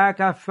the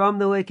karka from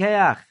the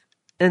loikeach.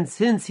 And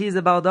since he is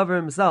a baal davar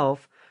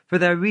himself, for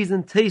that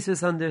reason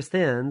Taisus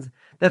understands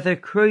that the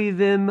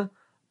kravim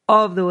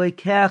of the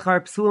loikeach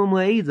are psulim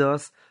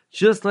le'idos,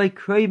 just like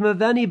kravim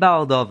of any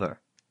baal davar.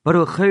 But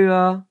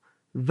Uchera,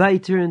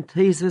 weiter in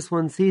Taisus,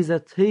 one sees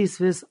that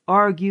Taisus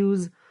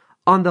argues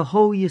on the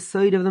whole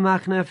yesod of the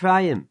Machne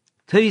Ephraim.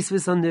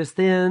 Taisus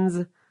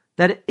understands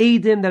that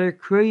Eidim that are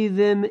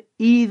kravim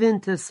even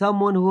to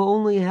someone who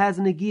only has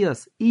an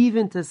agios,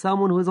 even to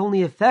someone who is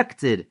only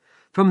affected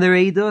from their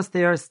eidos,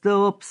 they are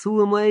still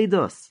psulim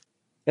le'idos.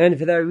 And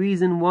for that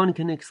reason, one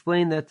can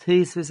explain that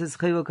Taisus is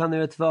chiluk on the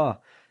Ritva,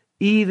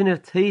 even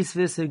if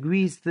Taisus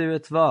agrees to the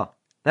Ritva,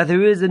 that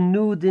there is a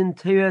new din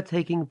Torah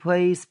taking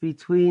place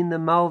between the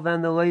malva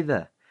and the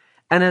loiva.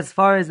 And as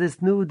far as this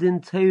new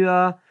din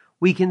Torah,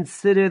 we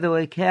consider the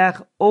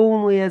loikeach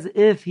only as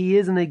if he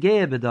is an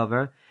negea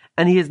bedavar,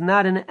 and he is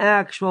not an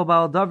actual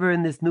baal davar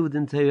in this new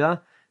din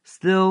Torah.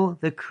 Still,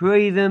 the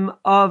kravim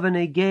of an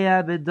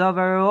negea bedavar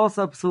are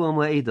also psulim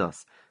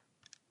le'idos.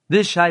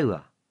 This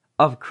shaila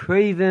of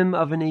kravim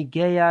of an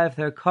negea, if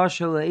they're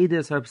kosher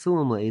le'idos, are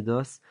psulim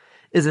le'idos,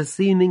 is a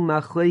seeming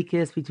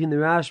machlokes between the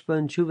Rashba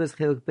and Shuvas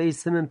Chelek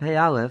Beis Siman Pei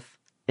Aleph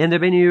and the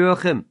Bnei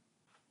Yeruchim.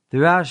 The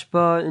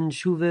Rashba in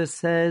Shuvas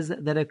says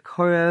that a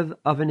korev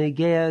of an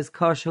negea is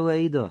kosher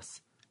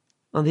le'idos.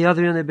 On the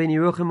other hand, the Bnei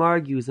Yeruchim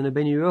argues, and the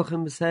Bnei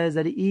Yeruchim says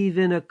that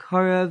even a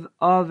korev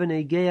of an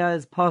negea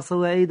is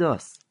pasal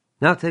le'idos.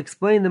 Now, to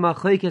explain the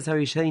machlokes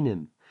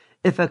harishonim,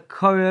 if a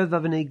korev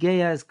of an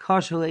negea is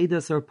kosher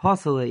le'idos or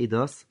pasal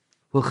le'idos,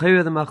 well,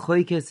 the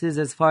machlokes is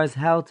as far as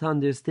how to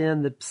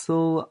understand the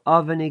psul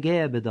of an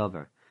negea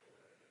bedavar.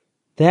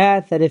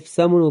 That if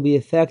someone will be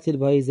affected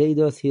by his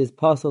eidos, he is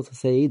possible to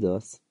say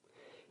eidos,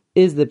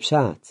 is the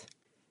pshat.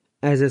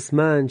 As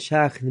Asman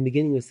Shach in the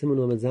beginning of Siman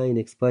Lamed Zayin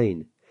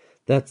explained,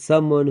 that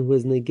someone who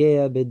is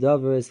negea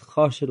bedavar is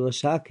choshed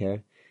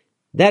l'shaker,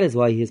 that is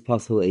why he is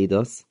possible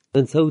eidos.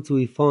 And so too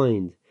we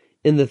find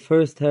in the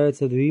first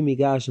teretz of the Rimi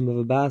Gashim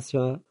of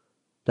Basra,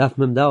 Daf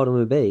Mem Daud on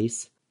the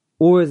base,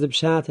 or as the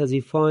pshat as we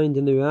find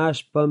in the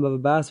Rashbam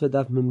of Basra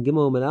Daf Mem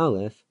Gimel Mem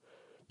Aleph,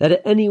 that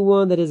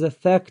anyone that is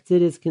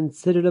affected is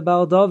considered a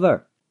baal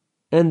davar,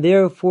 and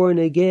therefore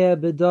negea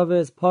bedavar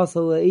is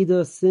pasal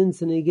le'idos,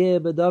 since a negea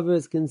bedavar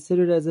is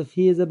considered as if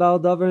he is a baal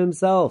davar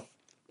himself.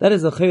 That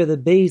is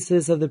the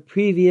basis of the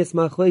previous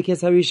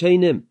machlokes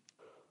harishonim.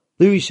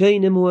 The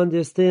rishonim who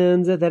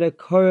understands that a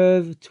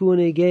korev to a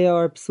negea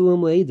are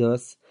psulim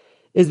le'idos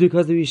is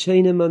because the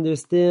rishonim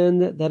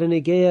understand that a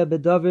negea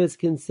bedavar is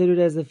considered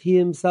as if he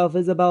himself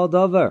is a baal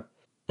davar,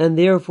 and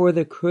therefore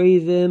the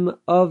kravim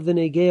of the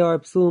negea are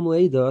psulim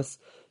le'idos,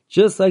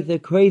 just like the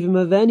kravim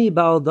of any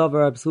baal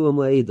davar are psulim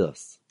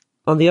le'idos.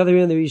 On the other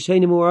hand, the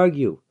rishonim who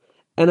argue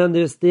and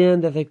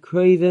understand that the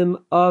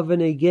kravim of a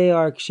negea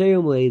are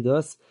ksherim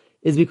le'idos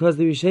is because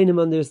the rishonim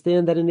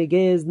understand that a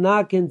negea is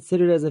not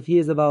considered as if he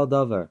is a baal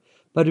davar,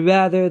 but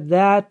rather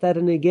that a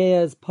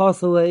negea is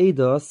pasal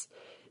le'idos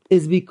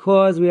is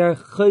because we are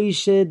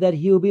choshed that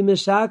he will be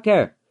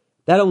meshaker.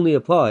 That only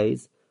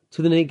applies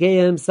to the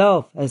negea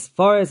himself. As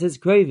far as his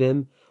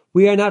kravim,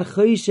 we are not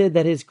choshed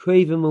that his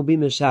kravim will be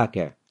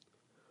meshaker.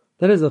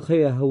 That is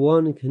how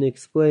one can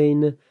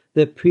explain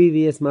the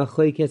previous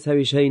Machlokes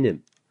Harishonim.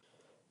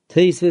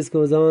 Tosfos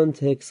goes on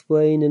to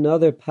explain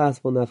another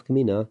possible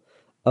nafkamina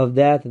of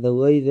that the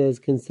loive is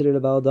considered a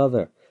Baal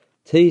Davar.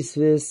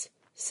 Tosfos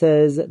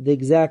says the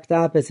exact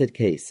opposite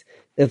case.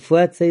 If,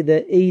 let's say,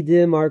 the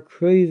Eidim are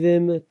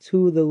krovim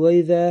to the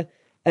loive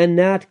and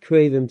not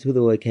krovim to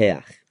the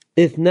lokeach.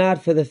 If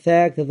not for the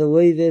fact that the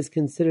loive is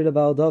considered a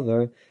Baal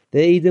Davar, the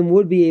Eidim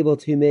would be able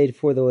to be made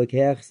for the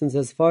lokeach, since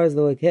as far as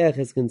the lokeach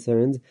is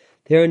concerned,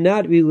 they are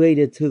not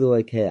related to the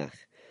lokeach.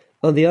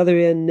 On the other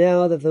hand,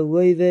 now that the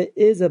loive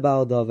is a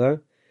Baal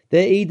Davar, the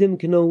Eidim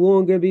can no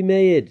longer be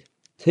made.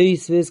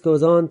 Tosfos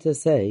goes on to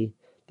say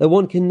that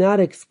one cannot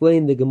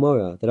explain the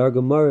Gemara, that our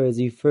Gemara is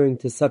referring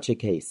to such a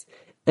case,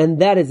 and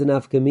that is an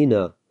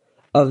nafkamina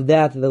of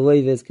that the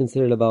loive is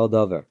considered a Baal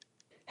Davar.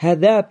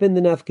 Had that been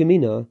the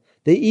nafkamina,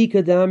 the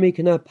Ikadami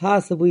cannot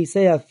possibly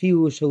say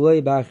afilu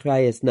shaloi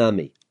ba'achrayis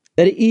nami,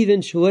 that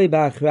even shaloi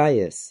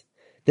ba'achrayis,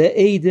 the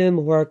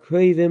Eidim who are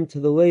krovim to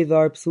the loive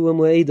are psulim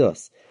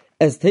le'edos,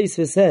 as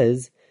Tosfos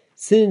says,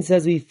 since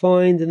as we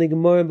find in the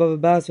Gemara in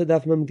Bava Basra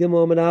Daf Mem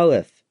Gimel Amud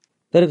Aleph,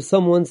 that if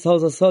someone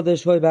sells a soda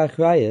shaloi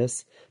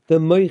ba'achrayis, the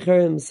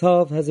moicher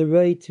himself has a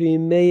right to be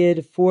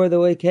made for the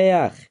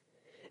lokeach.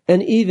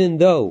 And even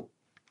though,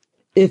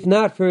 if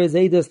not for his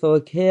edus, the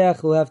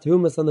lokeach will have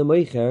terumas on the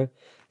moicher,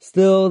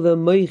 still the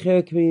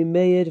moicher can be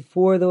made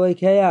for the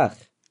lokeach.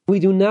 We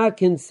do not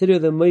consider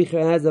the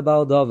moicher as a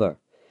Baal Davar.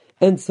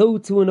 And so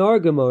too in our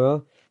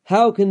Gemara,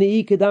 how can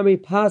the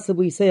Ikadami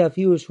possibly say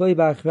afilu shloi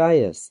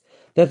ba'achrayis,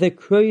 that the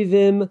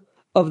krovim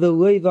of the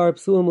loiv are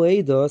psulim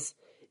le'edos,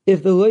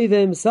 if the loiv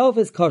himself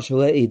is kosher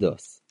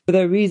le'edos? For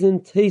that reason,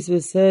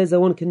 Tosfos says that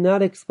one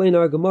cannot explain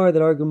our Gemara,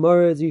 that our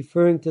Gemara is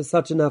referring to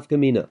such an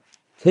nafkamina.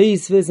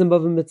 Tosfos and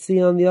Bava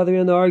Metzia on the other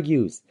hand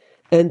argues,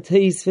 and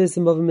Tosfos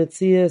and Bava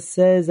Metzia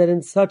says that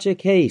in such a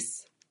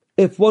case,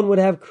 if one would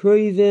have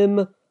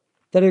krovim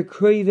that are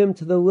krovim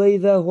to the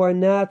loive who are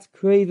not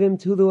krovim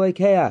to the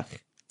lokeach,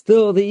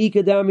 still the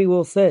Ikadami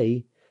will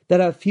say that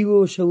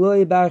afilu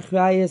shaloi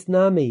ba'achrayis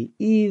nami,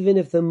 even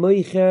if the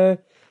moicher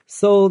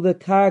sold the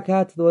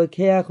karka to the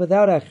lokeach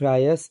without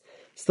achrayis,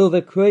 still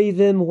the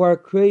krovim who are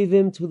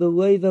krovim to the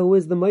loive who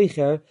is the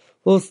moicher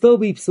will still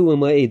be psulim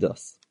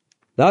le'edos.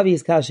 The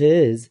obvious kasha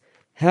is,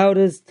 how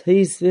does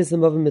Tosfos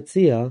and Bava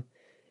Metzia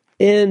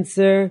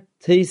answer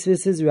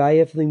Tosfos'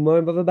 raya from the Gemara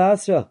in Bava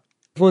Basra?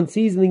 If one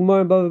sees in the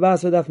Gemara in Bava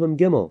Basra Daf Mem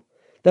Gimel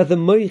that the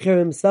moicher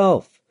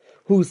himself,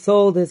 who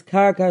sold his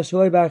karka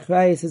shaloi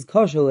ba'achrayis, is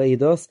kosher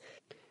le'edos,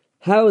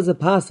 how is it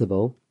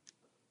possible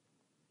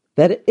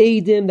that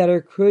Eidim that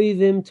are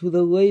krovim to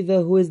the loive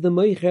who is the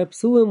moicher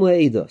psulim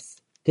le'edos?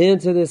 To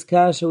answer this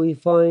kasha, we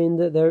find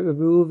that Rabbi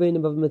Reuven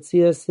above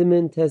Metzia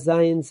Siman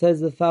Tezayin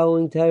says the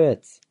following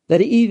teretz,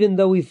 that even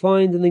though we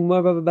find in the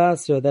Gemara Bava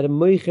Basra that a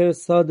moicher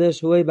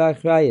sadesh shaloi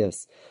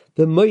ba'achrayis,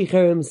 the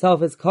moicher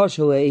himself is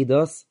kosher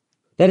le'edos,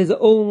 that is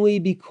only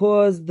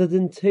because the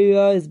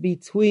dintira is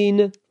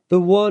between the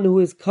one who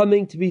is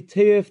coming to be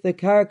tirif the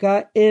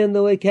karka and the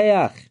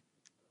lekeach.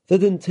 The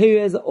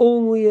dintira is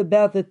only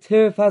about the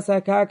tirfas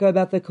hakarka,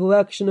 about the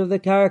collection of the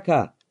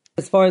karka.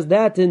 As far as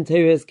that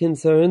dintira is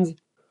concerned,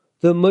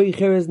 the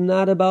moicher is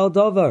not a Baal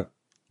Davar,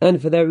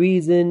 and for that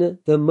reason,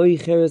 the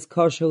moicher is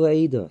kosher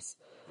le'edos.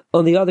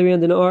 On the other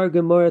hand, in our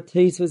Gemara,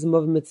 Tosfos and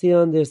Bava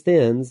Metzia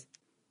understands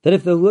that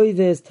if the loive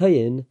is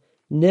tayin,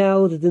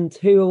 now the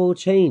dintira will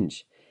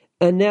change,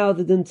 and now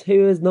the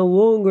dintira is no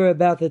longer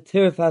about the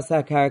tirfas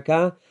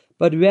hakarka,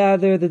 but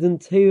rather the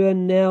dintira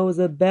now is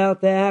about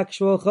the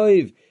actual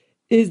chayv.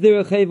 Is there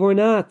a chayv or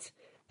not?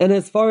 And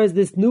as far as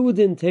this new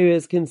dintira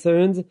is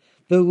concerned,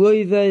 the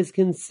loive is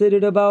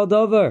considered a Baal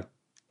Davar.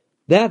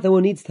 That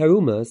one needs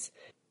tarumas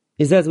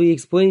is, as we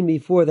explained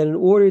before, that in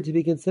order to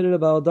be considered a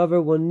Baal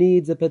Davar, one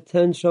needs a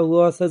potential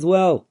loss as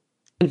well.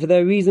 And for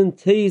that reason,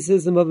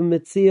 Tosfos and Bava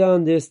Metzia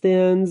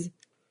understands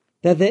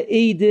that the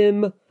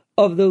Eidim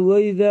of the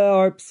loive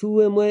are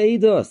psulim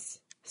le'edos,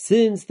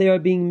 since they are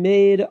being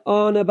made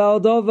on a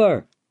Baal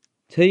Davar.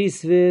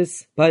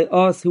 Tosfos, by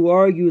us who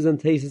argues on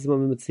Tosfos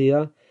and Bava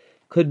Metzia,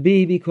 could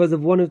be because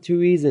of one of two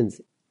reasons.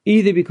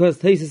 Either because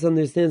Tosfos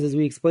understands, as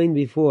we explained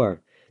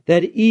before,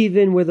 that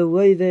even where the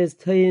loive is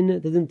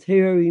tayin, the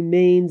dintira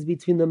remains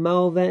between the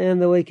malva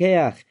and the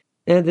lekeach,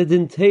 and the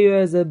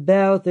dintira is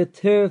about the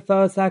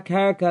tirfas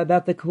hakarka,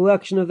 about the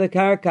collection of the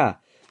karka,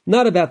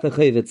 not about the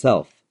chayv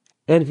itself.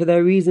 And for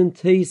that reason,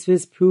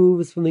 Tosfos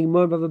proves from the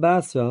Gemara Bava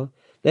Basra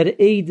that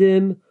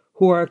Eidim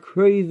who are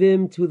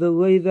krovim to the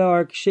loive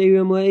are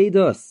ksherim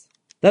le'edos.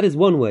 That is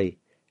one way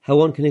how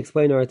one can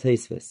explain our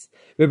Tosfos.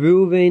 Rabbi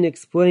Reuven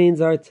explains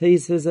our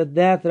Tosfos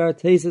that our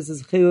Tosfos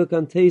is chiluk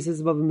on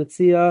Tosfos Bava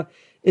Metzia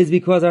is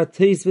because our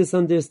Tosfos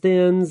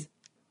understands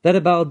that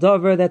a Baal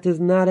Davar that does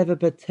not have a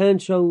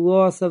potential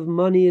loss of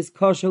money is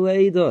kosher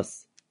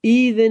le'edos.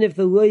 Even if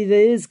the loive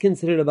is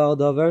considered a Baal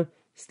Davar,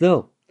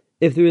 still,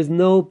 if there is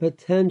no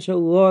potential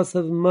loss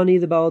of money,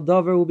 the Baal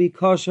Davar will be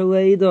kosher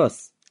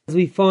le'edos. As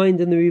we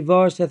find in the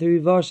Rivash, that the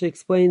Rivash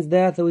explains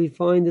that we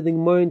find in the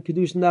Gemara in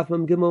Kedushin Daf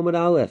Mem Gimel Amud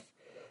Aleph,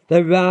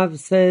 that Rav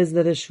says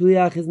that a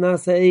shliach is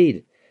nasa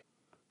eid,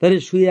 that a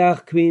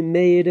shliach can be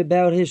made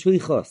about his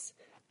shlichos,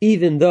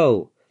 even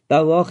though the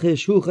halacha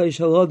shuchay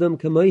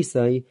shalodam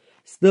kamaisai.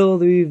 Still,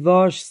 the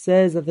Rivash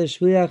says that the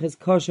shliach is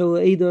kosher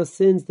l'eidos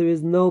since there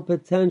is no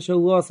potential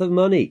loss of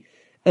money.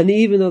 And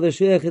even though the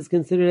shliach is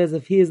considered as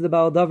if he is the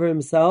Baal Davar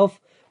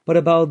himself, but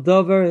a Baal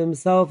Davar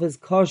himself is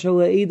kosher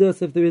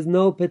l'eidos if there is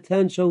no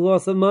potential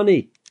loss of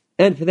money.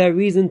 And for that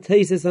reason,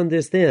 Taisus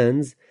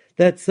understands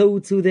that so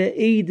too the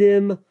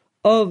eidim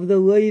of the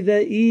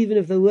leiva, even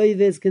if the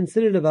leiva is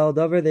considered a Baal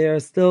Davar, they are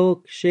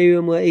still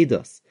ksherim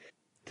l'eidos.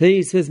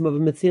 Taisus Bava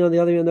Metzia on the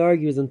other hand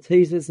argues, and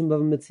Taisus and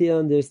Bava Metzia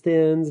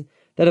understands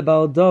that a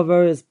Baal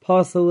Davar is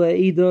pasal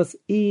le'idos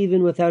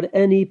even without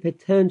any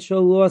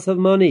potential loss of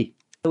money.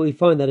 We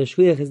find that a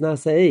shliach is not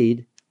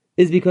sa'id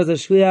is because a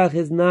shliach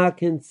is not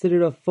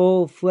considered a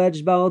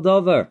full-fledged Baal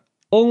Davar.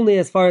 Only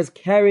as far as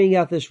carrying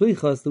out the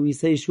shlichos do we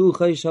say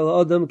shuchay shal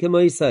adam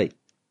k'moisai.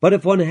 But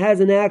if one has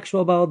an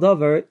actual Baal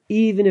Davar,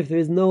 even if there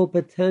is no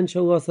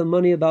potential loss of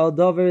money, a Baal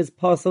Davar is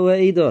pasal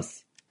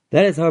le'idos.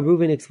 That is how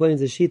Reuven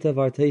explains the shita of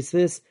our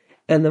Teisvis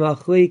and the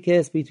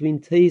machlekes between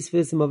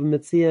Teisvis and Bava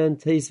Metzia and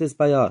Teisvis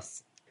by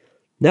us.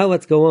 Now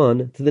let's go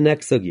on to the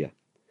next sugya.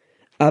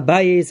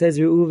 Abaye says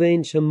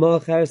Reuven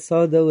shemachar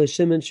sada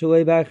l'Shimon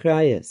shalei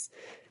b'achrayas.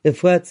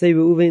 If let's say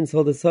Reuven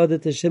sold the sada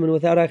to Shimon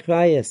without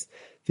achrayas,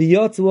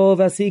 v'yotzu all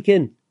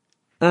vasikin.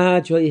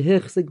 Ad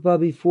hichzik ba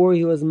before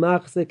he was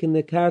machzik in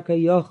the karka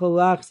yochel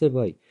lachzer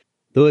by.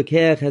 The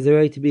lekeach has a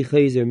right to be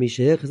chayzer.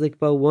 Mishehichzik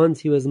ba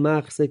once he was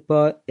machzik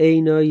ba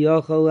eina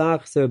yochel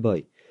lachzer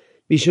by.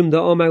 Mishum da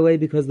omar way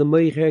because the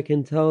moicher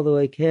can tell the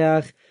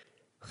lekeach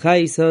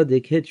Chaysa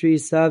de kitri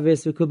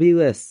savis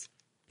v'kubilis.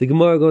 The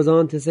Gemara goes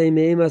on to say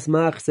meimas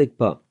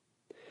machzikpa.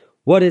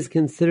 What is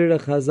considered a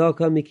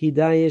chazaka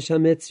mikidayish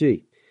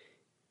hamitzri?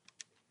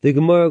 The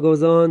Gemara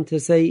goes on to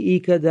say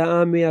ika da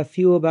amri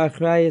afiu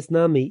b'achrayas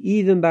nami.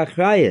 Even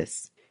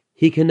b'achrayas,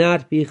 he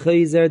cannot be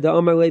chayzer da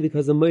amar way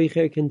because the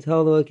moicher can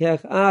tell the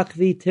lekech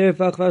achvi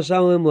tirfach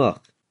v'shalim lach.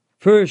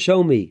 First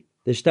show me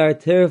the shtar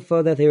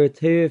tirfa that they were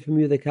tear from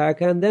you the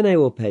karka, and then I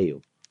will pay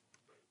you.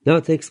 Now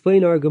to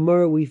explain our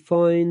Gemara, we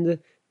find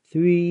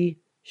 3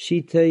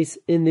 shitais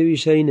in the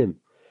Rishonim.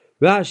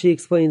 Rashi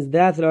explains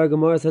that our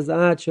Gemara says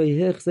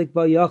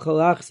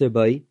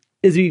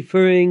is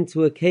referring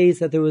to a case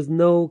that there was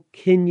no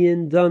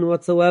kinyan done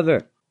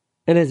whatsoever.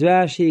 And as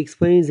Rashi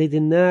explains, they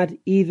did not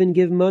even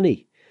give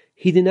money.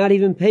 He did not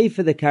even pay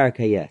for the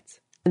karka yet.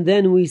 And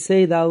then we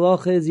say the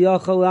halacha is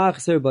yachal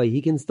achser by.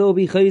 He can still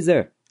be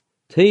chayzer.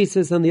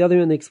 Taisus on the other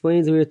hand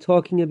explains that we are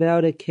talking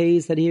about a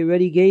case that he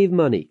already gave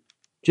money.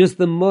 Just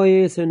the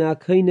moyes are not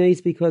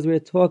kainais because we're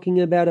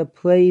talking about a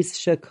place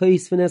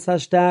shakais v'nes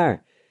hashtar.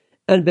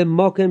 And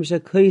b'mokem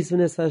shakais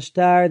v'nes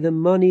hashtar, the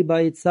money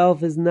by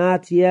itself is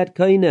not yet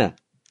kaina.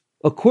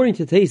 According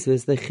to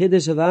Taisus, the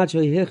chiddush of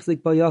Achoy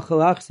Hichzik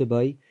B'Yachal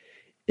Achsebay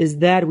is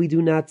that we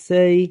do not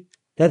say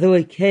that the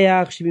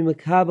lekeach should be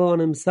makabel on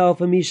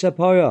himself a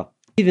mishapara.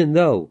 Even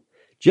though,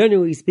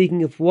 generally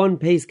speaking, if one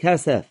pays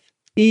kasef,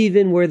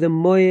 even where the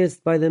moyes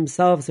by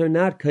themselves are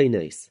not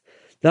kainais,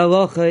 the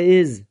halacha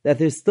is that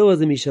there still is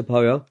a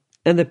mishapara,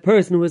 and the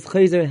person who is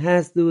chayzer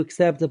has to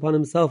accept upon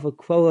himself a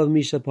kvol of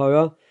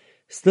mishapara.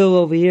 Still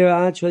over here,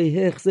 Achoy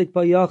Hichzik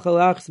B'Yachal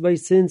Achsebay,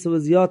 since it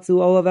was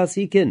Yatzu Olav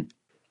Asikin.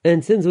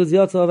 And since it was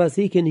Yatzu Olav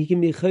Asikin, he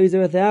can be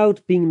chayzer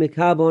without being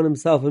makabel on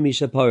himself a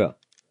mishapara.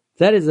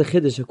 That is a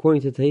chiddush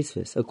according to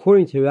Taisvis.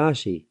 According to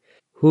Rashi,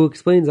 who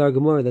explains our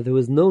Gemara that there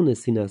was no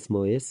nesinas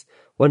moyes,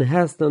 one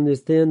has to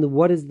understand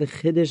what is the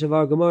chiddush of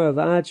our Gemara of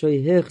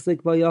Achoy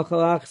Hichzik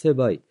B'Yachal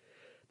Achsebay.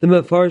 The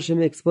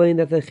Mefarshim explain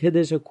that the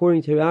chiddush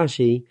according to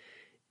Rashi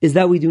is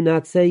that we do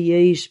not say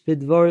yesh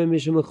b'dvarim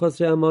mishum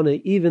chosrei amana,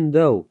 even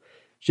though,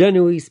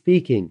 generally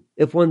speaking,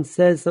 if one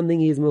says something,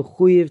 he is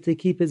mechuyev to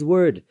keep his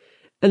word.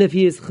 And if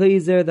he is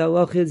chayzer, the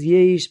halach is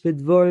yesh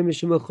b'dvarim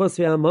mishum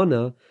chosrei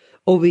amana.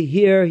 Over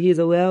here, he is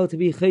allowed to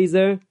be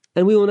chayzer,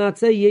 and we will not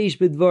say yesh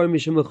b'dvarim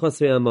mishum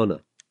chosrei amana.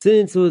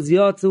 Since it was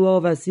yatzu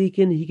al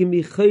vasikin, he can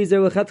be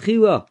chayzer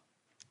l'chatchila.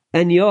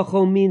 And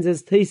yachol means,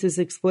 as Taisus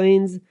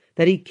explains,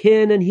 that he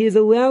can and he is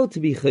allowed to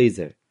be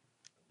chayzer.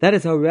 That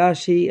is how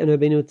Rashi and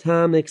Rabbeinu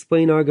Tam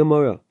explain our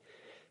Gemara.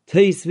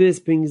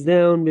 Taisvis brings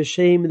down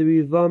b'shem the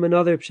Rivam and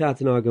other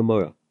pshat in our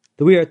Gemara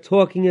that we are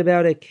talking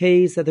about a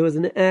case that there was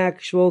an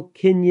actual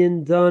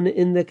kinyan done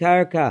in the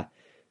karka.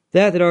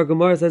 That our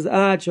Gemara says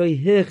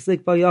Achoy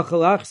Hichzik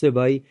B'Yachal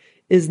Achsebay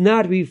is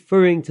not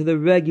referring to the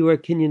regular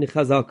kinyan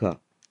chazaka,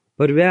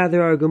 but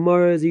rather our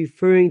Gemara is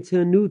referring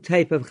to a new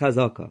type of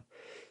chazaka.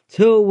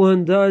 Till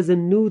one does a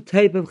new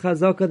type of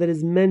chazaka that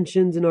is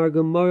mentioned in our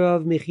Gemara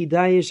of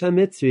Mechidayish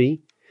HaMitzri,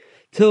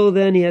 till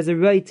then he has a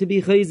right to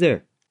be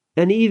chayzer.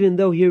 And even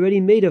though he already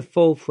made a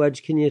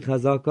full-fledged kinyan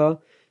chazaka,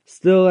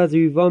 still, as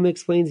Rivam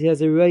explains, he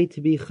has a right to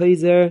be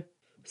chayzer,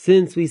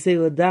 since we say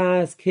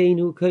Ladas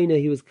Keinu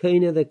Kaina, he was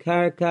Kaina the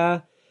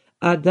Karka,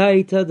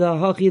 Adaita the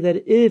Hachi,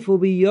 that if will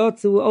be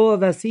Yatzu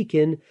Olav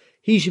Asikin,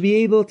 he should be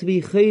able to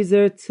be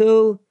chayzer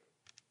till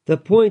the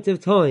point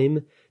of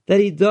time that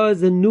he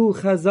does a new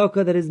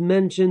chazaka that is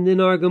mentioned in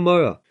our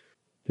Gemara.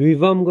 The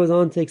Rivam goes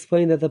on to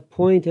explain that the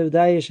point of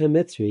Dayesh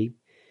HaMitzri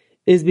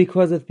is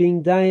because of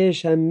being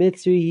Daesh and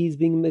Mitzri, he's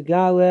being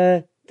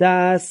Megale,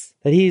 Das,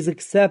 that he's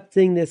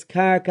accepting this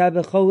Karka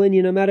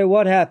B'Cholin no matter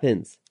what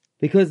happens.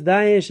 Because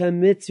Daesh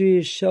and Mitzri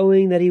is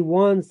showing that he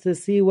wants to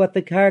see what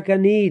the Karka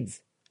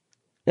needs.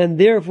 And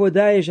therefore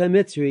Daesh and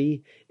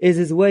Mitzri is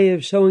his way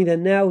of showing that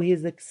now he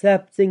is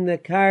accepting the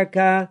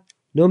Karka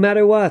no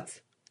matter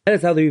what. That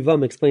is how the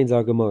Rivam explains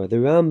our Gemara. The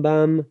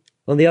Rambam,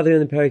 on the other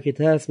end of the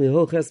Parakitas,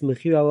 Mehoches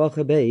Mechir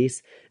Halacha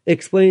Beis,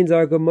 explains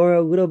our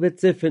Gemara a little bit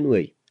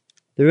differently.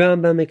 The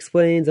Rambam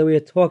explains that we are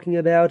talking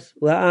about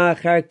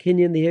La'achar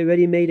Kinyan, that he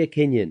already made a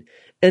Kinyan,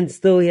 and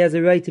still he has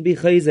a right to be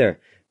Chayzer.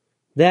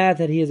 That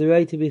he has a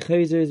right to be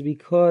Chayzer is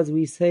because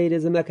we say it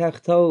is a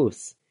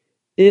Mekachtos.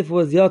 If it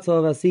was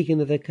Yotzal Vasikin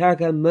that the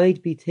Karka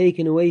might be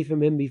taken away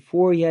from him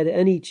before he had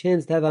any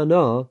chance to have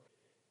Anah,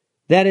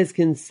 that is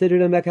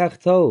considered a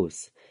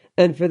Mekachtos.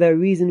 And for that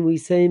reason we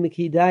say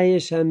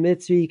Mechidayish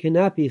HaMitzri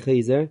cannot be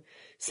Chayzer,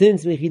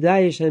 since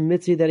Mechidayish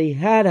HaMitzri that he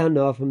had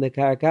Anah from the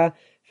Karka,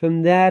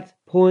 from that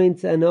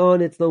point and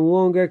on it's no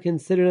longer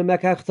considered a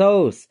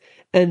Mekachtos,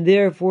 and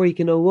therefore he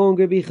can no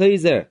longer be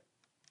Chayzer.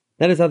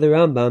 That is how the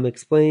Rambam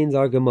explains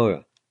our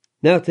Gemara.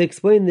 Now to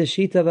explain the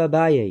Shita of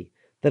Abaye,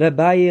 that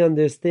Abaye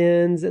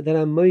understands that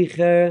a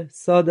Moicher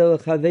Sada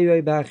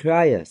L'Chaveroi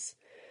B'Achrayas,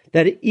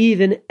 that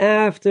even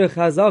after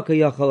Chazaka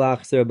Yachal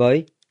Achzer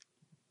Bay,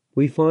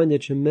 we find a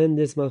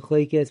tremendous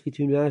machlekes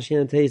between Rashi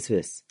and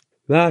Tosfos.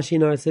 Rashi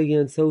in our Sugi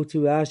and so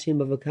too Rashi in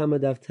Bava Kama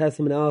Daf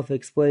Tesam and Alpha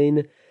explain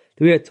that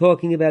we are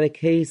talking about a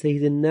case that he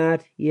did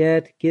not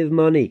yet give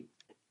money.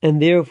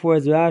 And therefore,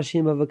 as Rashi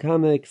in Bava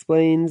Kama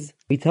explains,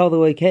 we tell the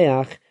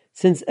Lekeach,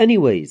 since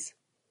anyways,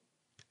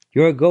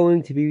 you're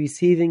going to be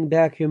receiving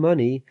back your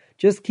money,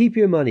 just keep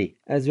your money.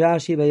 As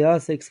Rashi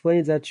Bayas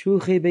explains that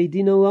Truche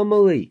Beidina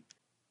Lamali.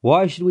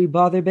 Why should we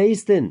bother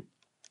Beis Din?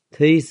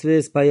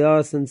 Tosfos,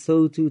 Bayas, and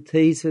so too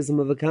Tosfos and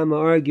Bava Kama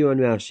argue on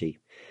Rashi.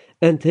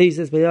 And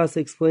Tosfos Bayas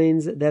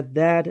explains that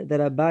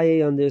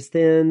Abaye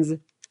understands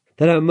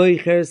that a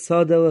Moicher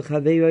Sada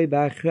L'Chaveroi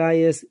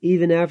B'Achrayas,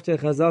 even after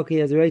Chazaki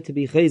has a right to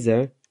be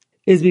Chayzer,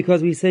 is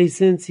because we say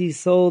since he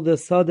sold the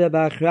Sada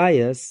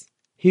B'Achrayas,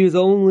 he was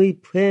only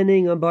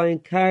planning on buying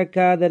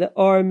Karka that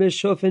are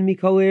Meshuf and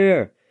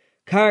Mikolir,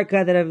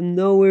 Karka that have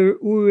no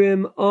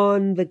Urim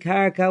on the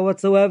Karka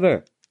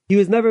whatsoever. He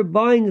was never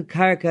buying a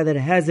Karka that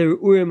has a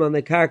Urim on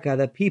the Karka,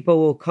 that people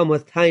will come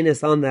with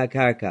Tainus on that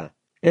Karka.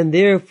 And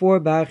therefore,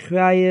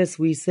 B'Achrayas,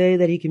 we say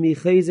that he can be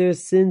Chayzer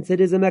since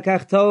it is a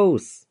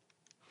Mekachtos.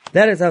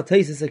 That is how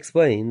Tosfos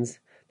explains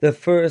the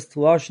first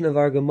Lashon of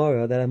our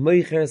Gemara, that a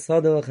Moicher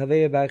Sada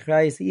L'Chaveroi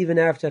B'Achrayas, even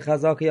after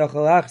Chazaka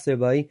Yachal Achzer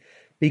Bay,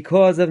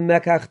 because of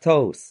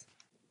Mekachtos.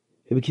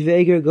 Rabbi Akiva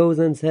Eiger goes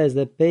and says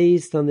that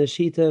based on the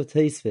Shita of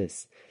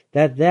Tosfos,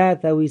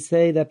 that we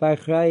say that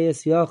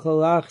B'Achrayas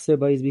Yachal Achzer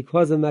Bay is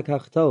because of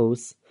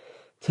Mekachtos,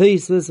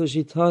 Tosfos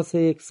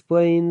V'Shitase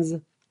explains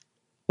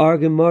our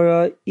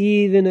Gemara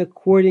even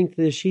according to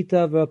the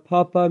Shita of Rav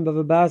Papa and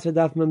Bava Basra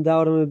Daf Mem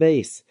Daled Amud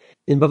Beis.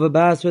 In Bava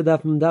Basra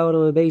Daf Mem Daled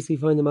Amud Beis we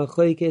find the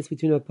machlekes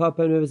between Rav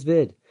Papa and Rav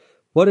Zvid.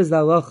 What is the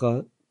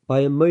halacha by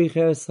a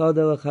Moicher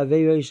Sada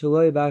L'Chaveroi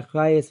Shaloi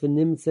B'Achrayas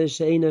V'Nimtze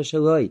She'ena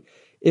Shaloi?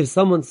 If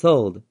someone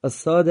sold a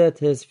Sada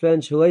to his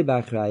friend Shaloi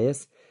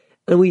B'Achrayas,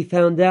 and we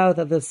found out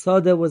that the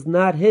Sada was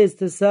not his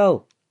to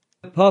sell,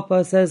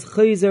 Papa says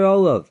Chayzer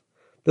Olav.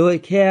 The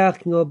Lekeach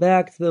can go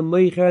back to the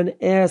Moicher and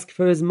ask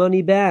for his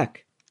money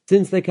back,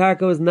 since the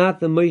Karka was not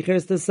the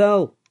Moicher's to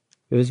sell.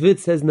 Rav Zvid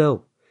says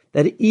no,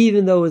 that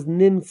even though his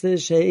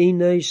Nimtze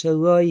She'ena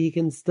Shaloi, he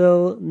can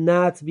still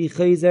not be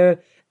Chayzer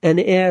and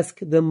ask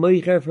the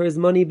Moicher for his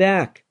money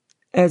back.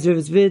 As Rav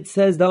Zvid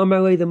says, the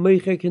Amarle, the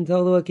Moicher can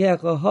tell the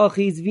Lekeach,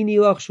 Hachis vini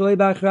lach Shaloi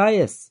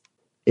B'Achrayas.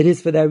 It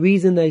is for that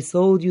reason that I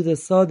sold you the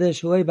Sada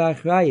Shaloi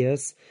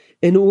B'Achrayas,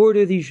 in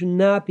order that you should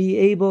not be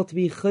able to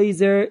be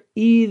Chayzer,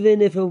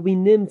 even if it will be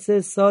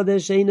Nimtze Sada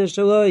She'ena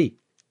Shaloi.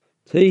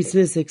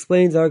 Tosfos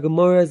explains our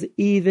Gemara as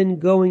even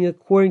going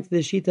according to the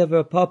Shita of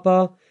Rav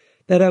Papa,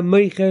 that a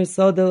Moicher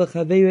Sada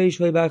L'Chaveroi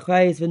Shaloi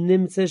B'Achrayas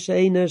V'Nimtze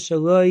She'ena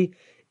Shaloi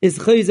is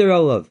Chayzer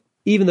Olav.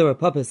 Even though Rav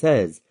Papa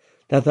says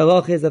that the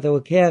halach is that the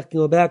Lekeach can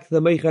go back to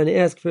the Moicher and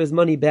ask for his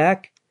money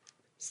back,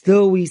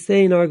 still we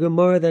say in our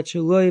Gemara that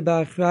Shaloi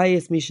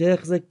B'Achrayas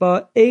Mishechzik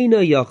Ba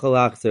Eina Yachal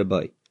Achzer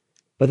Bay.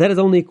 But that is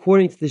only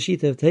according to the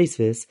Shita of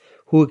Tosfos,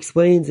 who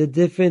explains the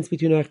difference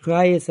between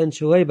Achrayas and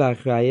Shaloi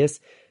B'Achrayas.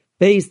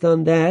 Based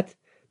on that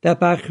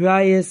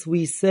B'Achrayas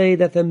we say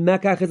that the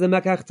Mekach is a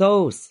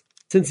Mekachtos,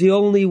 since he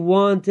only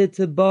wanted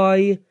to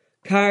buy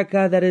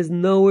Karka that is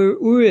nowhere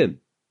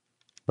Urim.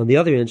 On the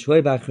other hand,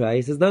 Shaloi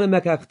B'Achrayas is not a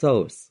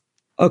Mekachtos.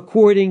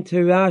 According to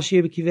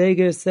Rashi, Rabbi Akiva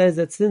Eiger says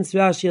that since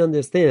Rashi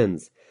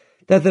understands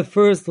that the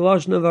first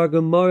Lashon of our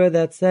Gemara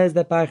that says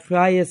that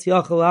B'Achrayas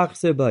Yachal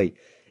Achzer Bay,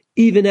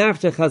 even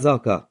after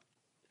Chazaka,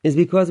 is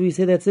because we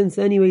say that since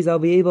anyways I'll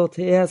be able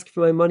to ask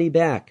for my money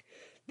back,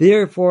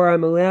 therefore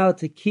I'm allowed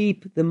to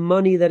keep the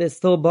money that is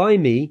still by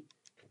me,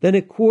 then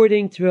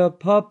according to Rav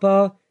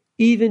Papa,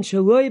 even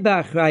Shaloi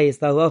B'Achrayas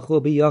the halach will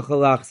be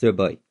Yachal Achzer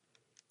Bay.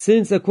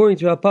 Since according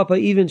to Rav Papa,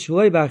 even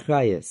Shaloi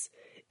B'Achrayas,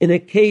 In a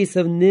case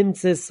of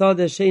nimtze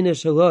sada sheina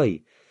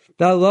shaloi,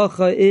 the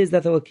halacha is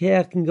that the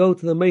lokeach can go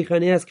to the meicher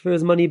and ask for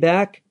his money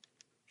back.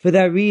 For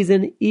that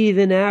reason,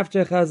 even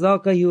after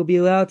chazaka, he will be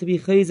allowed to be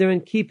chayzer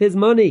and keep his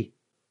money.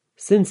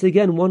 Since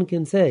again, one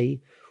can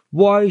say,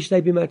 why should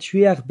I be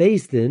matriach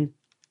based in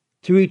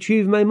to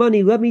retrieve my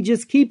money? Let me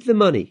just keep the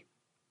money.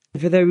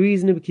 For that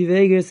reason, Rabbi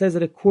Kiva says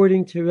that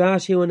according to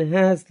Rashi, one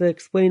has to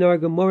explain our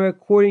Gemara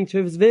according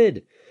to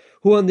Zvid,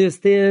 who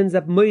understands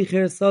that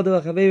moicher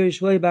sadel chaver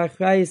shloi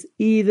b'achrayis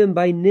even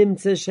by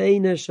nimtze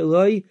sheina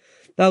shloi,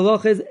 the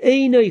halacha is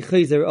einay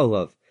chayzer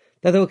olav,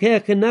 that the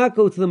lokeach cannot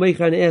go to the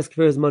moicher and ask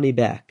for his money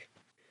back.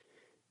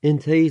 In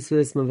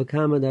Teisvis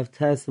Mavakama Daf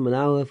Tesam and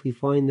Aleph, we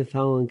find the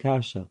following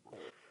kasha.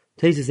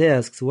 Teisvis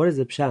asks, what is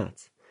the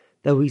pshat?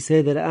 That we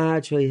say that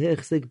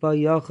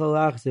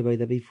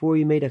that before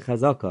you made a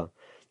chazaka,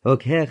 the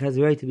lokeach has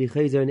the right to be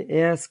chayzer and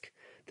ask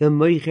the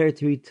moicher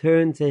to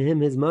return to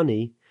him his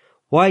money.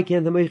 Why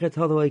can't the moicher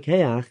tell the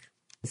lokeach,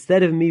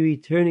 instead of me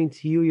returning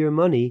to you your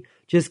money,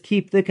 just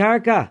keep the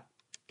karka?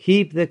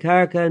 Keep the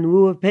karka in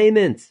lieu of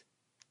payment.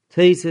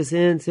 Teisvis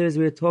answers,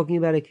 we're talking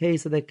about a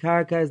case of the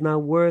karka is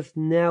not worth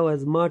now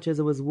as much as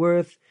it was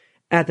worth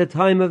at the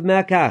time of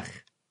Mekach.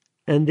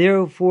 And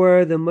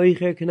therefore the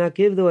moicher cannot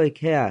give the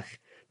lokeach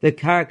the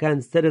karka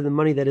instead of the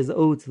money that is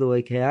owed to the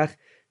lokeach,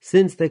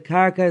 since the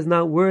karka is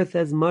not worth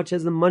as much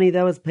as the money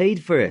that was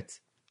paid for it.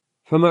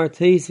 From our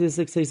Teisvis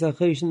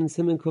Exeisachation and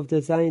Simon Kuf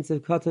the Science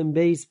of Cotton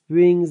Base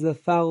brings the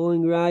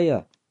following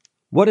raya.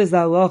 What is the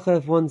halacha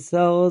if one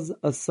sells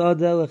a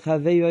sadeh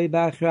l'chaveiroi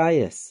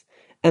b'achrayis,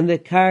 and the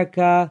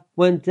karka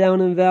went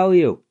down in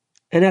value,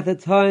 and at the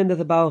time that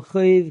the Baal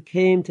Chayv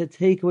came to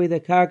take away the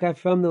karka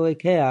from the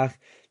lokeach,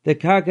 the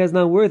karka is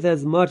not worth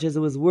as much as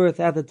it was worth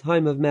at the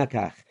time of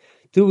Mekach?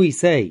 Do we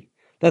say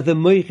that the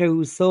moicher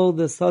who sold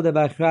the sadeh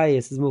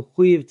b'achrayis is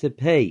mechuyev to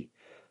pay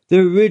the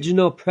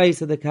original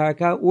price of the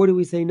karka, or do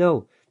we say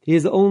no? He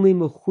is only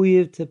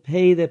mechuyev to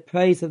pay the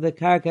price of the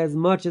karka as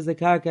much as the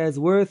karka is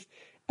worth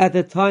at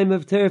the time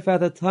of terf, at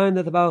the time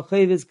that the Baal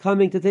Chayv is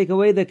coming to take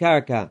away the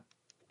karka.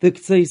 The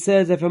Ksei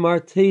says that from our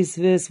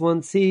Teisvis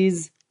one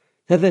sees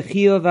that the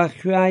chiyuv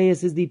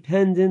achrayis is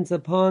dependent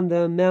upon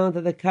the amount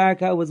that the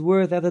karka was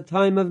worth at the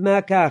time of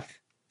Mekach.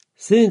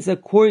 Since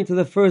according to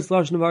the first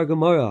lashon of our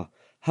Gemara,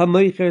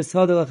 hamoicher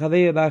sadeh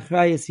l'chaveir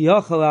b'achrayis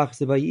yachal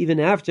achzer by even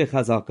after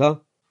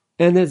chazaka,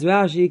 and as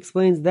Rashi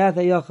explains that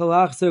the yachal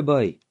achzer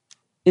by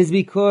is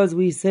because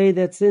we say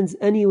that since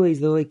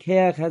anyways the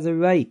lokeach has a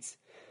right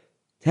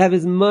to have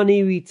his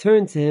money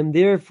returned to him,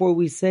 therefore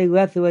we say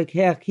let the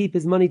lokeach keep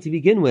his money to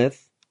begin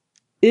with.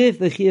 If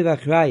the chiyuv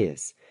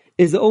achrayis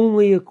is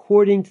only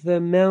according to the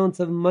amount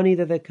of money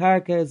that the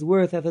karka is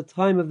worth at the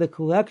time of the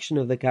collection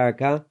of the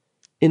karka,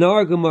 in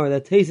our Gemara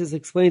that Teisvis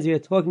explains we are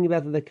talking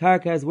about that the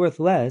karka is worth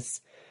less,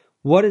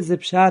 what is the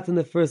pshat in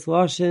the first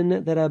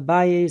lashon that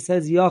Abaye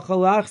says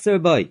yachal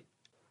achzer by?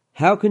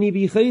 How can he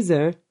be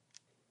chayzer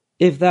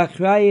if the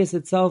achrayis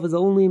itself is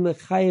only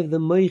mechayev the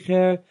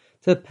moicher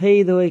to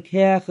pay the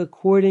lokeach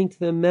according to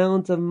the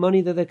amount of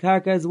money that the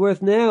karka is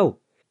worth now?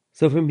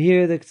 So from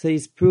here the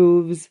Ktseis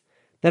proves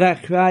that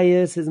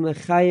achrayis is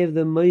mechayev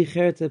the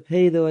moicher to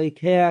pay the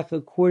lokeach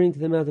according to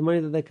the amount of money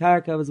that the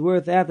karka was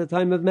worth at the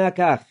time of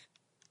Mekach.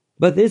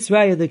 But this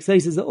raya, the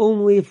Ktseis, is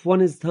only if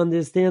one is to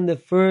understand the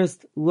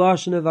first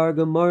lashon of our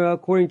Gemara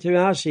according to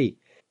Rashi.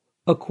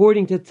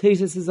 According to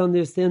Teisvis'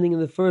 understanding in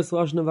the first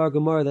lashon of our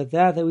Gemara,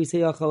 that we say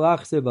achal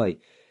achzer by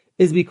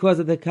is because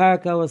if the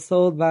karka was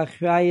sold by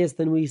achrayis,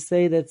 then we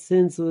say that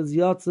since it was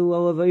yatzu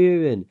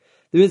olavayirin,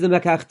 there is a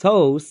mekach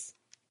tos,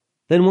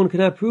 then one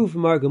cannot prove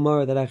from our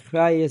Gemara that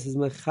achrayis is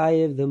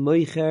mechayev the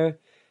moicher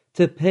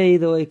to pay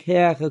the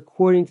lokeach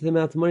according to the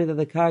amount of money that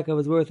the karka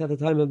was worth at the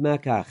time of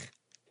Mekach.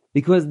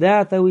 Because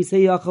that we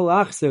say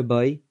yachal achzer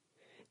by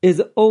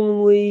is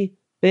only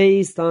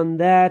based on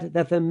that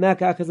the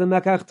Mekach is a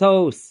mekach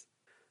tos.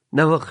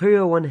 Now,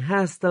 one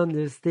has to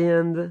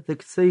understand the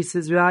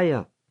Ktseis'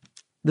 raya.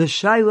 The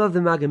Shaila of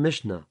the Maggid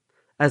Mishnah,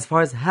 as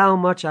far as how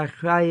much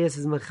achrayis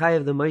is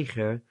mechayev the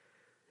moicher,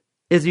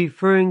 is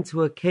referring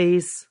to a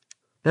case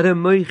that a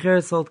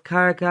moicher sold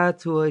karka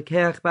to a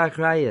lokeach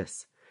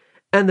b'achrayis,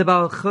 and the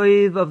Baal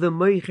Chayv of the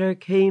moicher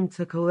came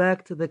to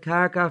collect the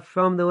karka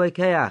from the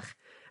lokeach,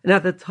 and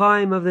at the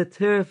time of the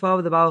tirfa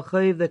of the Baal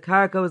Chayv, the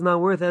karka was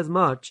not worth as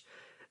much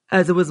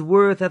as it was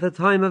worth at the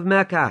time of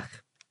Mekach.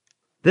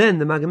 Then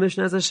the Maggid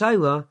Mishnah has a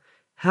shaila: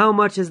 how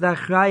much is the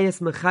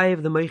achrayis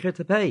mechayev the moicher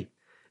to pay?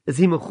 Is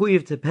he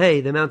mechuyev to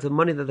pay the amount of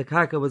money that the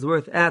karka was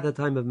worth at the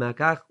time of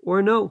Mekach,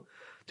 or no?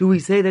 Do we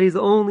say that he's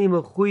only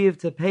mechuyev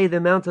to pay the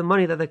amount of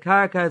money that the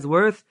karka is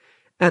worth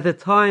at the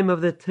time of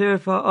the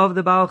tirfa of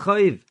the Baal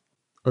Chayv?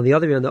 On the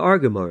other hand, the Ar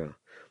Gemara,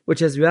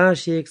 which as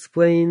Rashi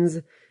explains,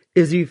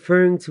 is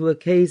referring to a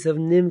case of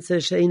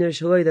nimtze she'eina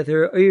shaloi, that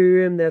there are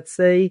Urim that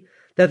say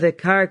that the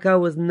karka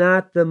was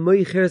not the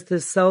moicher's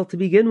to sell to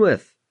begin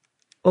with.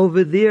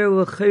 Over there,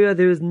 l'chayra,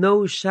 there is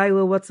no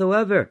shaila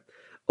whatsoever.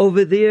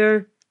 Over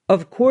there,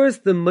 of course,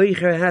 the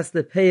moicher has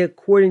to pay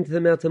according to the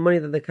amount of money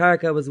that the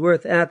karka was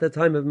worth at the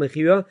time of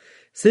mechira,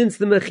 since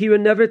the mechira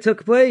never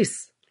took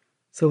place.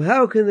 So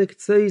how can the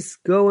Ktsois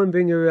go and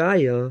bring a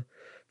raya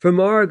from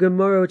our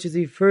Gemara, which is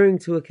referring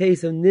to a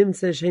case of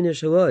Nimtze Sheina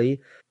Shaloi,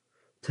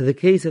 to the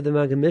case of the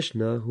Maggid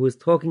Mishnah, who is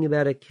talking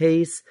about a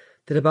case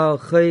that a Baal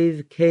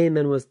Chayv came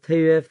and was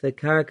teiref the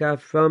karka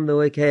from the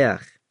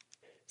Lekeach.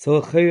 So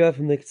a chayra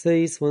from the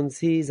Ktsois, one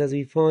sees, as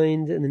we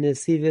find in the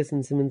Nesivis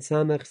and Siman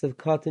Samachs of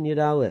Katan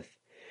Yud Aleph,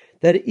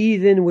 that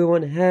even where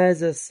one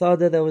has a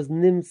sada that was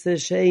Nimtze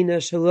Sheina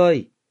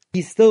Shaloi,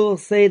 he still will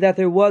say that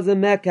there was a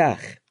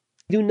Mekach.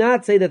 Do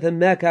not say that the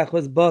Mekach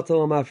was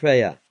Batal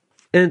Mafreya.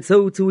 And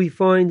so too we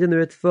find in the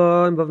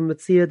Ritva and Bava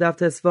Metzia Daf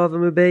Tesvav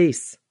and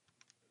Beis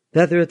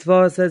that the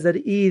Ritva says that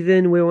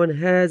even where one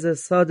has a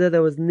sada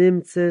that was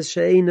Nimtze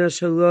Sheina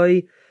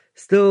Shaloi,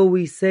 still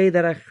we say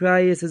that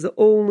Achrayus is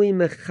only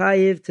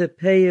Mechayiv to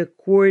pay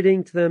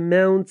according to the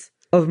amount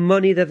of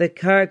money that the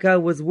karka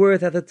was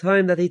worth at the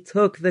time that he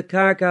took the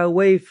karka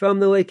away from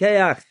the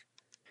Lekeach.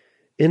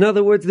 In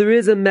other words, there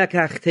is a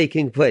Mekach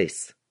taking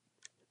place.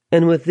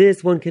 And with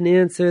this, one can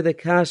answer the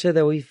kasha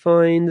that we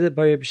find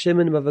by Reb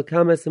Shimon Bava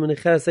Kama Siman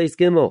Ches Eis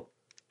Gimel.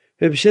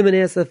 Reb Shimon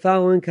asks the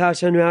following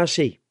kasha in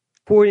Rashi.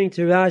 According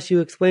to Rashi, who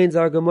explains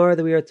our Gemara,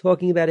 that we are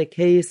talking about a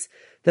case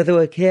that the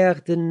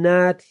Lekeach did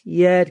not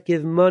yet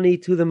give money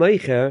to the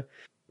Meicher.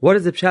 What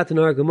is the pshat in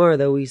our Gemara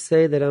that we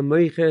say that a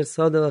Meicher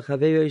Sada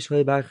L'Chaveiro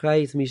Yishlei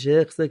B'Achrayis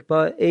Mishechzik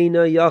Ba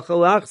Eina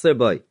Yachal Achzer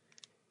B'I?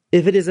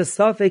 If it is a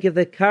suffix, if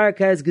the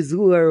karka is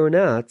gezula or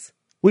not,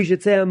 we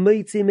should say, and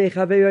let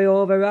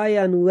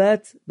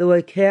the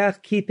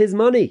Lekeach keep his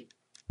money.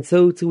 And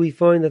so too we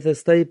find that the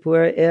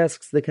Stapler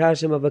asks the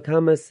Kashem of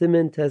Akama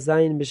Simen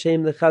Tazayin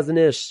B'Shem the Chazon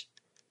Ish.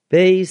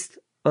 Based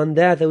on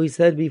that we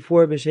said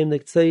before, B'Shem the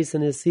Ktsois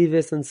and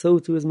Esivis, and so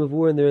too is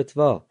Mavur in the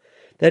Ritva,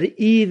 that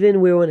even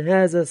where one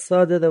has a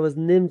Sada that was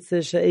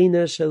Nimtze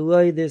She'ena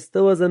Shaloi, there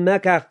still is a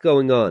Mekach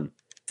going on.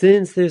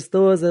 Since there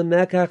still is a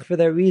Mekach, for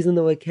that reason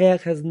the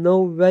Lekeach has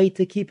no right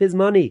to keep his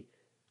money.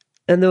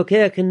 And the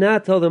Lekeach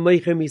cannot tell the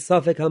Meicher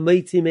Misafek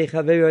HaMeitzi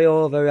Mechaverei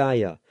Ol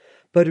Varaya,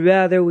 but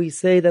rather we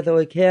say that the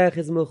Lekeach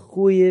is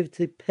mechuyev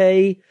to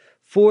pay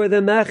for the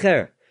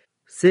Mecher,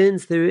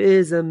 since there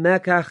is a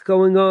Mekach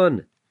going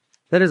on.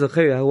 That is a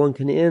chayra how one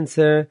can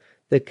answer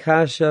the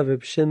kasha of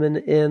Reb Shimon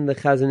and the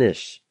Chazon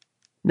Ish.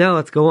 Now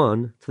let's go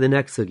on to the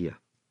next sugya.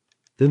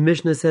 The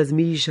Mishnah says,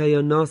 Mi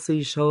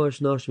shayonasi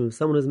shalosh nashim, if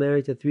someone is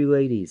married to 3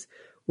 ladies,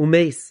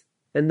 umeis,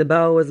 and the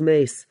Baal was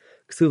meis,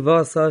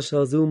 Ksuvasa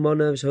shalzu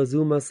mana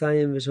v'shalzu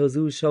masayim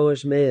v'shalzu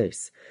shalosh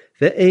meis.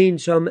 Ve'ein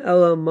sham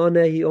ela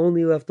mana, he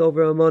only left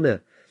over a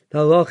mana.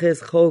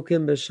 Talachis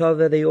chokim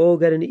b'shava, they all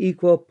get an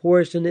equal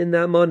portion in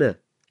that mana.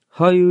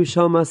 Hayu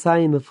sham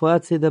masayim, if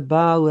let's say the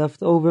Baal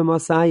left over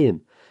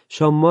masayim,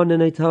 sham mana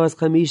neitalas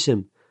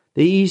chamishim.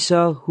 The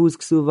Isha, whose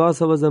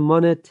Ksuvasa was a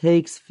mana,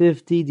 takes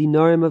 50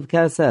 dinarim of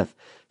kesef.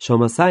 Sham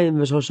masayim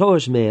v'shal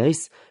shalosh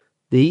meis.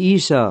 The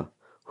Isha,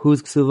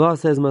 whose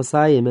Ksuvasa is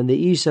Masayim, and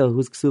the Isha,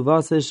 whose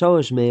Ksuvasa is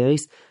Shalosh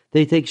Meis,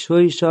 they take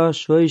Shoisha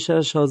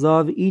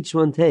Shazav, each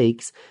one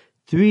takes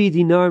 3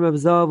 dinarim of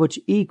Zav, which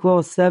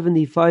equals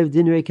 75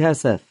 dinrei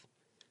kesef.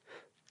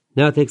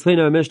 Now to explain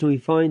our Mishnah, we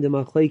find the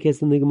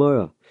Machlekes in the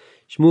Gemara.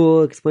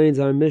 Shmuel explains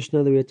our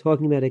Mishnah that we are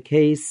talking about a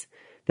case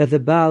that the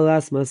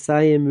Baalas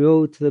Masayim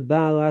wrote to the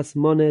Baalas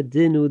Mona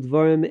Dinu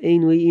Dvarim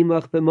Einli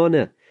Imach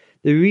B'Mona.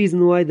 The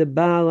reason why the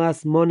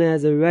Baalas Mona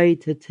has a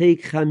right to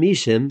take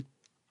Chamishim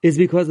is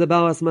because the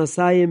Baalas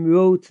Masayim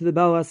wrote to the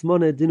Baalas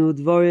Mona Dinu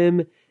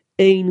Dvarim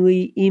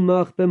Einli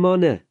Imach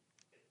B'Mona.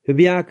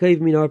 Rabbi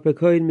Yaakov min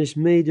Arpakoid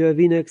Mishmei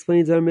Ravina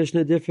explains our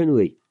Mishnah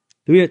differently.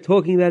 We are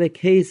talking about a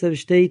case of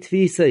Shtei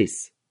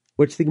Tfisos,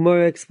 which the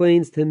Gemara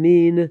explains to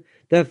mean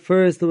that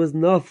first there was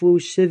Naflu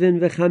Shivin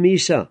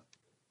V'Chamisha,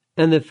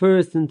 and the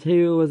first in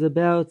Torah was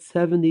about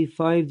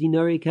 75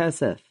 dinari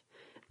kasef,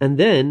 and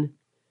then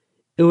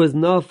it was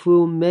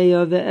Naflu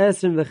Meya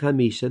V'Esrim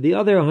V'Chamisha, the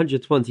other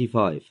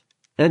 125.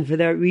 And for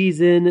that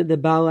reason, the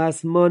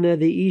Baalas Mona,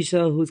 the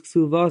Isha whose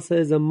Ksuvasa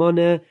is a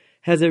Mona,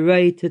 has a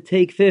right to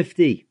take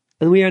 50.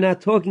 And we are not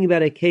talking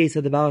about a case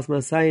that the Baalas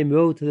Masayim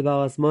wrote to the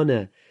Baalas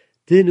Mona,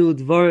 Dinu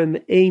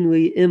Dvarim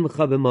Einli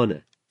Imcha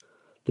B'Mona.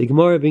 The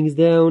Gemara brings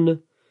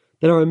down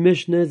that our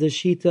Mishnah is a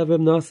shita of Reb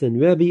Nassan.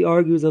 Rabbi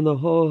argues on the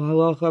whole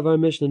halacha of our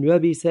Mishnah. And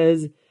Rabbi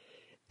says,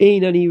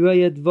 Ein ani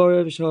raya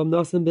dvarav shel Reb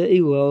Nassan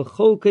be'ilu al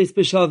chol kais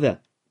b'shaveh.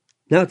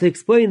 Now, to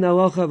explain the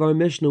halacha of our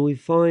Mishnah, we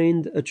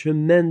find a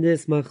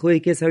tremendous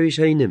machlekes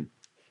harishainim.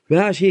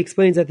 Rashi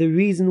explains that the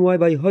reason why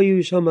by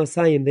Hayu Sham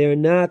Masayim they are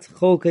not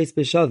Cholkes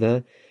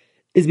B'Shaveh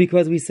is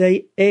because we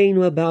say Ein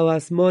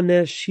LaBalas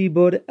Moneh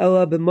Shibud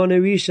Ela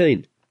B'Moneh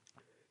Rishain,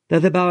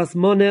 that the Balas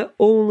Moneh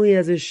only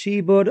has a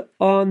Shibud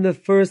on the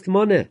first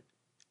Moneh.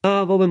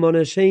 Avo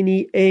B'Moneh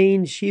Sheni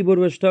Ein Shibud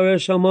V'Shtorah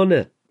Shal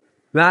Moneh.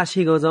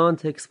 Rashi goes on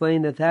to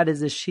explain that that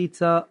is a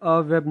shita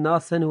of Reb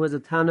Nassan, who is a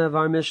Tana of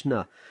our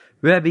Mishnah.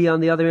 Rabbi, on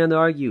the other hand,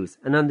 argues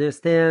and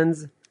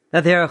understands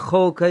that they are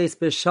Cholkes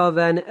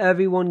B'Shaveh and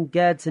everyone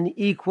gets an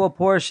equal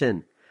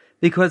portion,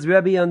 because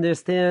Rabbi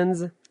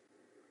understands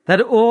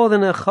that all the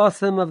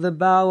nechasim of the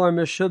Baal are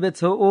meshubit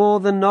to all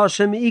the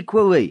nashim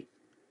equally.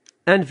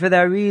 And for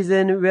that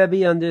reason,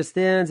 Rabbi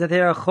understands that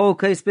they are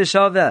Cholkes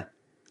B'Shaveh.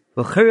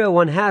 V'chira,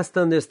 one has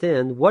to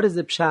understand what is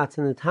the pshat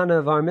in the Tana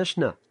of our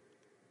Mishnah.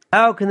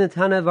 How can the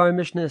Tana of our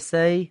Mishnah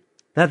say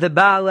that the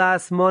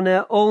Baalas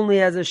Moneh only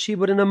has a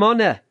shibud and a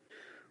moneh?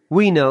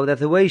 We know that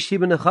the way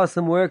Shibud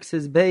Nechasim works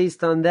is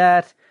based on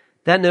that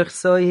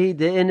nechsohi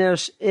de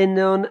inosh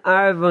inon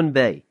arvon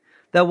bei,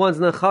 that one's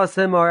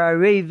nechasim are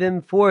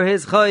arevim for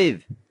his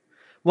chayiv.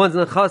 One's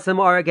nechasim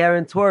are a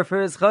guarantor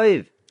for his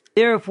chayiv.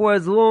 Therefore,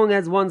 as long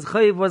as one's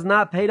chayiv was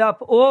not paid up,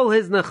 all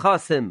his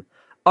nechasim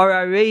are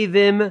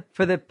arevim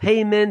for the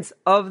payments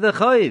of the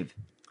chayiv.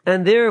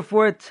 And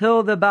therefore,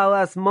 till the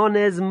Baalas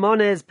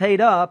moneh is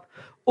paid up,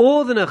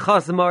 all the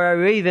nechasim are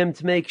arevim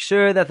to make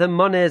sure that the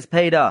moneh is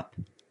paid up.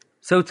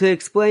 So to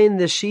explain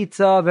the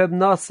shita of Reb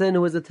Nosson,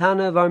 who is the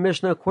Tana of our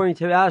Mishnah according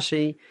to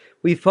Rashi,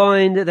 we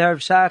find that Rav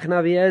Shach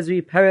Navi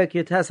Ezri Perek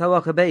Yotes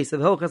Halacha Beis of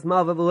Hilchos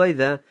Malva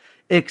V'Loiva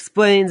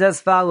explains as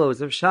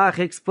follows. Rav Shach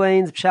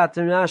explains Pshat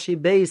and Rashi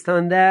based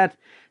on that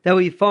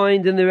we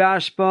find in the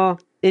Rashba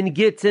in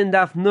Gittin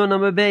Daf Nun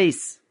Amud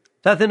Beis,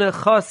 that the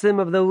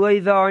nechasim of the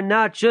Loiva are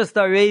not just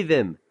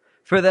arevim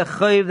for the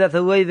chayiv that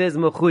the Loiva is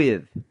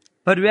mechuyev,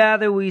 but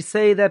rather we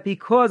say that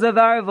because of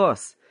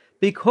arvos,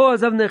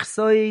 because of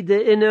nechsoi de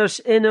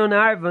inosh inon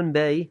arvon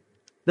bei,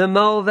 the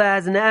malva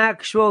has an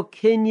actual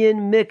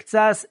kinyan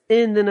miktsas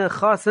in the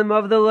nechasim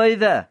of the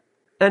loiva.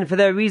 And for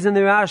that reason, the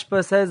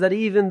Rashba says that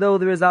even though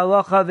there is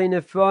halacha vein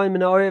Ephraim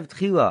and Orev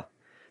Tchila,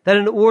 that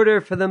in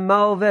order for the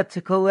malva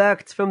to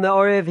collect from the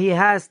Orev, he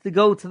has to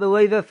go to the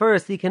loiva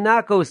first. He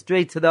cannot go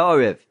straight to the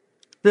Orev.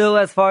 Still,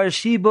 as far as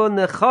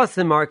shibud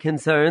nechasim are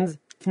concerned,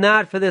 if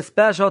not for the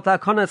special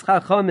takonas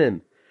chachamim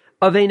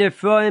of ein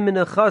Ephraim and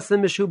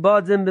nechasim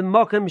meshubadim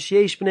b'mokem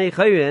sheish b'nei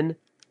chayrin,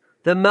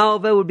 the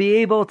malva would be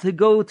able to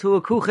go to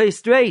a kuche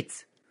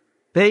straight.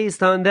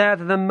 Based on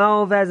that, the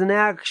malva has an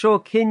actual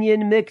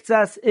kinyan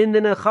miktsas in the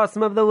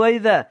nechasim of the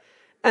loiva,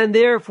 and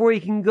therefore he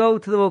can go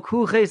to the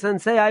kuches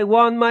and say, I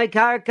want my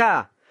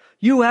karka.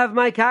 You have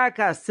my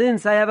karka,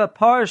 since I have a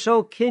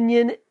partial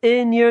kinyan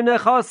in your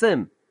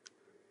nechasim.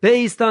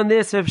 Based on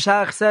this, Rav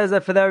Shach says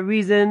that for that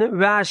reason,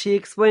 Rashi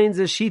explains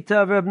the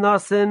shita of Reb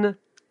Nosson,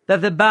 that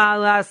the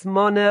Baalas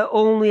Moneh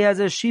only has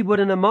a shibud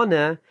and a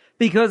moneh,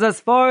 because as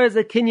far as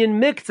a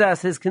kinyan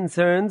miktsas is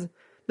concerned,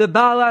 the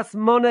Baalas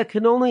Moneh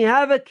can only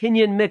have a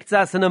kinyan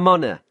miktsas and a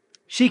moneh.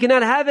 She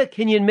cannot have a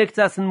kinyan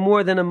miktsas and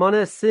more than a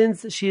moneh,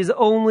 since she is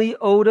only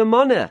owed a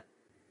moneh.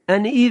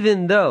 And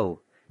even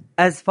though,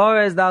 as far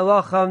as the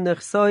halacha of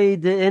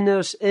nechsoi de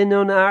inosh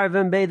inon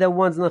arvim bei, that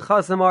one's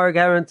nechasim are a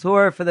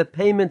guarantor for the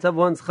payment of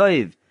one's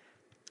chayiv,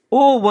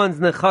 all one's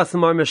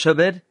nechasim are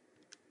meshabed,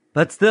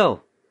 but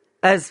still,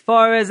 as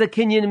far as a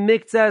kinyan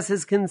miktsas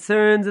is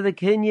concerned, the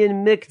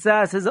kinyan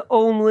miktsas is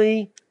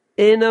only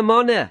in a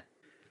moneh.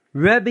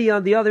 Rabbi,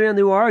 on the other hand,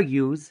 who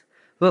argues,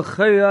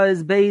 L'chira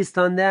is based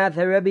on that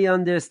Rabbi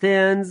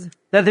understands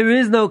that there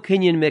is no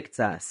kinyan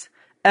miktsas,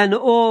 and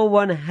all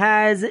one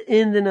has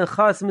in the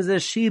nechasim is a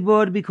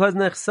shibud, because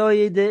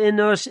nechsoye de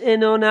inosh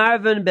inon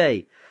arvon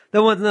bei,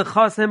 the one's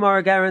nechasim are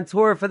a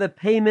guarantor for the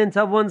payment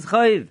of one's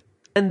chayiv,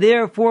 and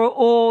therefore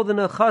all the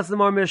nechasim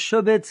are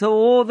meshubit to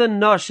all the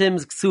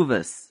noshim's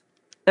ksuvas.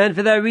 And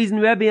for that reason,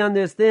 Rabbi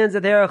understands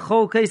that they are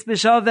cholkes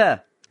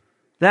b'shaveh.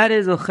 That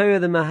is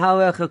l'chira the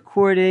mahalach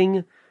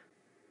according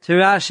to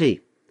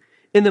Rashi.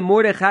 In the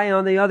Mordechai,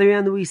 on the other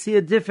hand, we see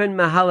a different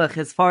mahalach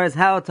as far as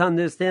how to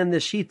understand the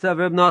shita of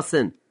Reb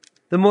Nosson.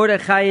 The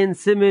Mordechai in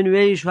Siman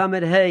Reish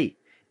Lamed Hey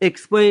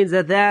explains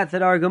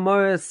that our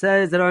Gemara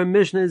says that our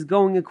Mishnah is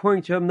going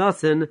according to Reb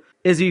Nosson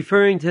is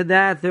referring to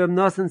that the Reb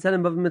Nosson said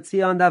in Bava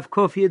Metzia on Daf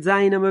Kuf Yud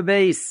Zayin Amud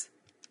Beis.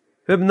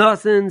 Reb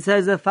Nosson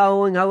says the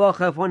following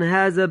halacha: if one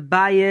has a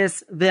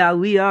bias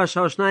ve'aliyah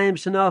shal shnayim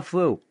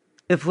shenaflu,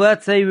 if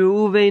let's say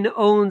Reuven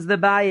owns the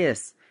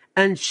bias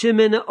and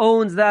Shimon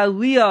owns the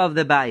aliyah of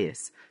the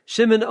bias,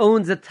 Shimon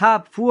owns the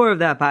top floor of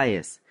that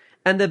bias,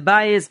 and the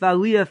bias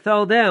v'aliyah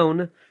fell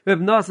down, Reb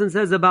Nosson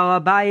says the Baal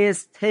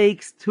bias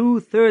takes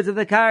 2/3 of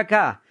the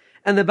karka,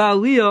 and the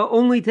Baaliyah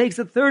only takes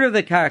 1/3 of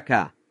the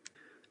karka.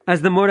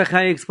 As the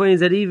Mordechai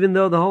explains that even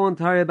though the whole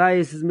entire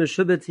bias is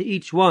meshubah to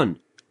each one,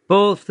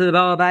 both to the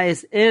Baal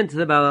bias and to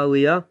the Baal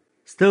Aliyah,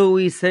 still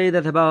we say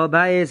that the Baal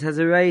bias has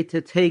a right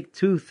to take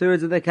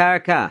 2/3 of the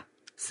karka,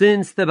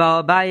 since the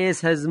Baal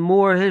bias has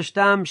more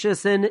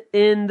hishtamshus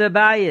in the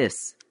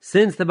bias,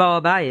 since the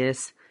Baal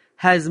bias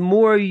has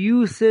more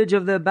usage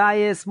of the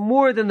bias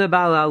more than the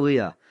Baal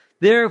Aliyah.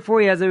 Therefore,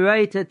 he has a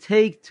right to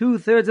take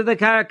 2/3 of the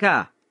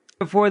karka.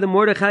 Therefore, the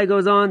Mordechai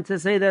goes on to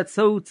say that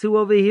so too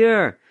over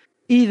here,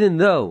 even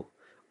though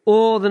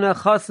all the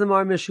nechasim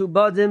are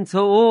meshubadim to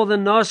all the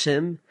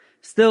noshim,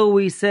 still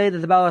we say that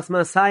the Baalas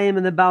Masayim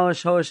and the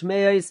Baalas Shalosh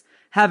Meis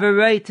have a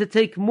right to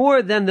take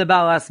more than the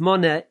Baalas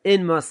Moneh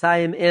in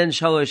Masayim and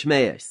Shalosh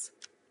Meis.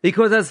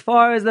 Because as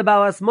far as the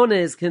Baalas Moneh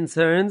is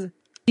concerned,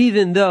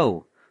 even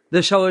though the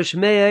Shalosh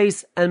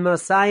Meis and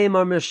Masayim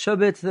are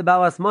meshubit to the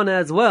Baalas Moneh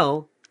as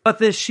well, but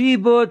the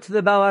shibud to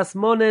the Baalas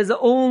Moneh is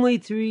only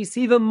to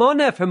receive a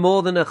moneh from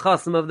all the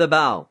nechasim of the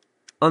Baal.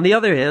 On the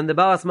other hand, the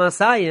Baalas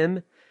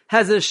Masayim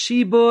has a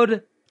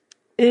shibud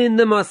in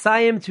the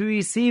Masayim to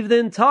receive the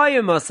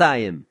entire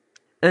Masayim.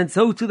 and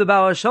so too the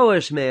Baal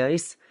Sholosh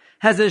Meis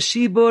has a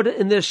shibud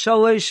in the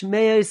Sholosh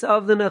Meis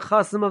of the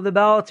Nechasim of the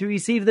Baal to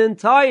receive the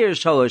entire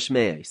Sholosh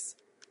Meis.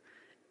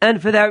 And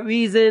for that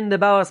reason, the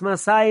Balas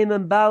Masayim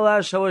and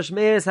Balas Sholosh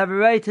Meis have a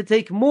right to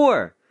take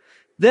more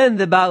than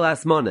the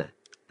Balas Moneh.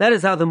 That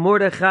is how the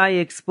Mordechai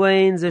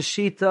explains the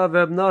Shita of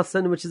Reb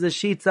Nosson, which is the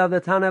Shita of the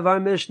Tana of our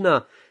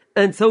Mishnah.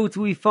 And so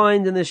too we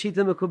find in the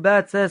Shita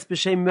Mekubetzes,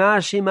 B'Shem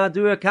Rashi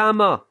Madura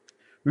Kama.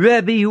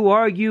 Rabbi who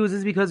argues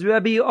is because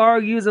Rabbi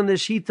argues on the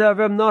Shita of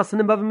Reb Nosson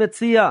and Bava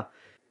Metzia.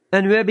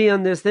 And Rabbi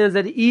understands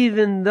that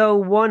even though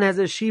one has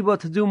a Shiba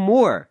to do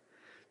more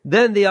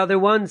than the other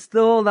one,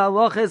 still the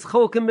halacha is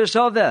chokim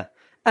b'shaveh.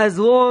 As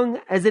long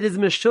as it is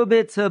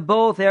meshubit to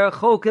both, they are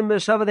chokim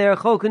b'shaveh, they are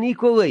chokim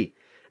equally.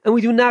 And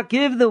we do not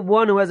give the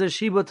one who has a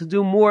Shiba to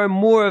do more and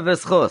more of a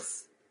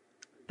schos.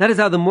 That is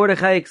how the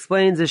Mordechai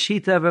explains the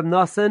Shita of Reb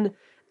Nosson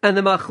and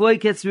the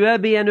Machlokes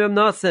Rabbi and Reb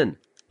Nosson.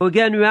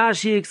 Again,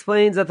 Rashi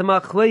explains that the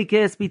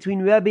Machlokes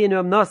between Rabbi and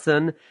Reb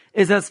Nosson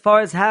is as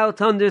far as how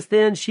to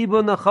understand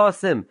Shiba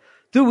Nechasim.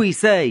 Do we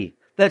say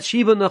that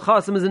Shiba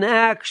Nechasim is an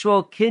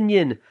actual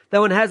kinyan, that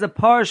one has a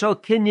partial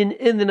kinyan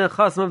in the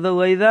Nechasim of the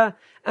Leva,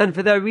 and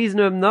for that reason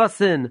Reb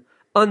Nosson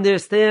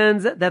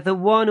understands that the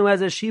one who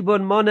has a Shiba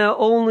Moneh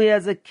only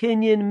has a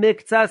kinyan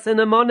miktsas in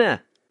a Moneh.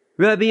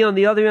 Rabbi, on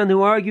the other hand,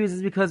 who argues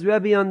is because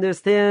Rabbi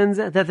understands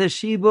that the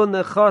Shiba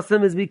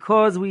Nechasim is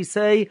because we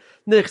say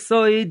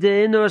Nechsoi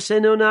de'ino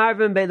sheno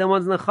narvim be, the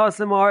one's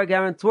Nechasim are a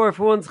guarantor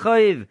for one's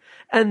chayiv,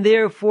 and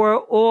therefore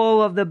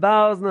all of the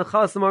Baal's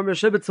Nechasim are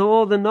meshubet to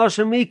all the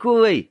Nashim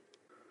equally.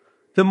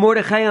 The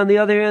Mordechai, on the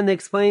other hand,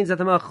 explains that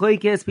the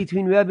Machlokes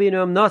between Rabbi and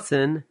Reb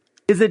Nosson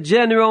is a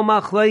general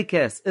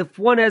Machlokes. If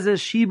one has a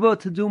Shiba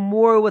to do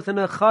more with a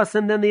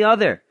Nechasim than the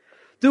other,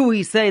 do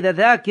we say that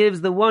that gives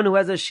the one who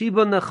has a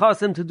Shiba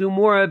Nechasim to do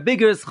more a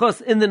bigger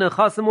schos in the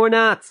Nechasim or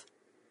not?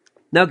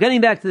 Now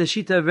getting back to the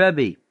Shita of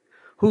Rabbi,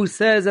 who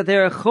says that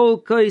there are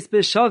cholkos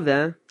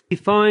b'shaveh, we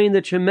find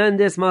the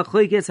tremendous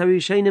Machlokes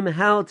Harishonim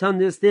how to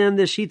understand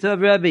the Shita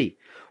of Rabbi.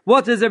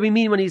 What does Rabbi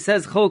mean when he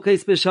says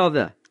cholkos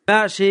b'shaveh?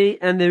 Rashi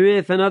and the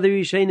Rif and other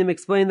Rishonim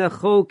explain that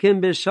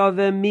Chokim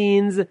B'Shaveh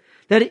means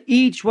that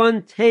each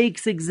one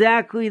takes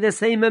exactly the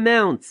same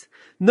amount.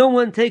 No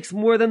one takes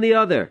more than the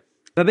other.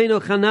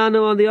 Rabbeinu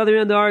Chanano on the other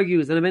end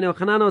argues, and Rabbeinu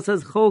Chanano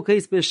says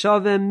Chokim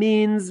B'Shaveh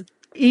means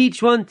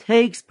each one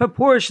takes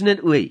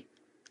proportionately.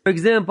 For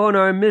example, in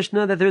our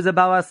Mishnah that there's a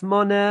Balas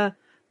Moneh,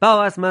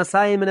 Balas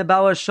Masayim, and a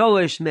Balas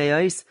Sholosh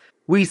Meis,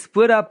 we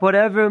split up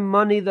whatever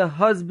money the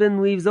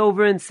husband leaves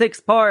over in 6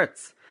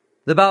 parts.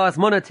 The Balas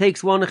Moneh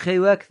takes 1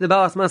 chelek, the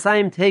Balas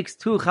Masayim takes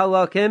 2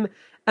 chalakim,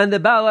 and the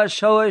Balas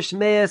Sholosh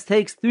Meis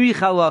takes 3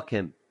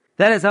 chalakim.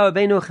 That is how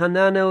Rabbeinu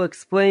Chanano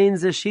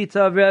explains the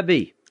Shita of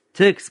Rabbi.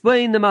 To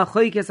explain the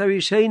Machlokes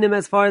Harishonim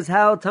as far as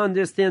how to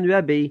understand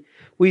Rabbi,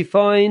 we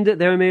find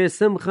there Meir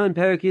Simcha and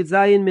Perek Yud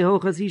Zayin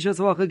Mehochas Ishas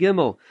Halacha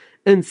Gimel,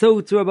 and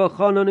so to Rabbi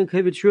Chanan and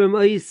Kavitruim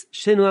Ois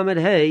Shinu Amid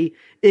Hey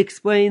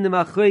explain the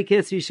Machlokes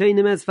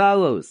Harishonim as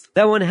follows: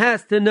 that one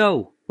has to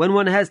know when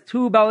one has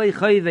 2 Balei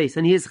Chayves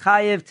and he is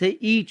chayev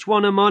to each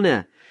one a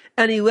Moneh,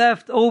 and he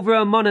left over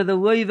a Moneh, the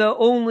Leva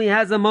only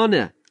has a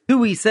Moneh. Do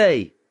we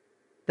say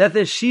that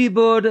the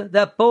Shibud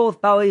that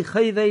both Balei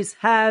Chayves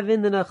have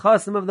in the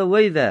Nechasim of the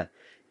Leva,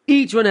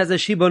 each one has a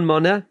Shibud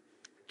Moneh?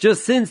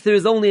 Just since there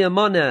is only a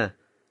Moneh,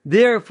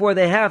 therefore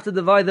they have to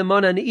divide the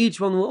Moneh and each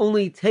one will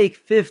only take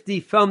 50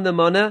 from the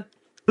Moneh?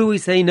 Do we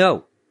say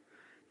no?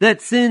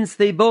 That since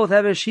they both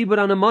have a Shibud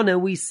on a Moneh,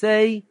 we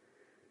say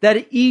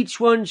that each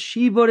one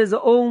Shibud is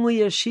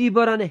only a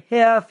Shibud on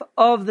half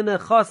of the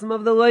Nechasim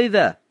of the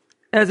Leva.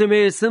 As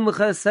Meir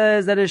Simcha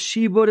says that a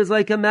Shibud is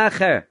like a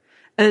Mecher.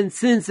 And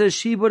since a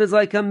Shibud is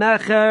like a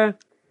Mecher,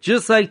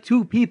 just like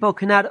 2 people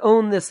cannot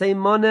own the same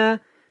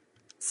Moneh,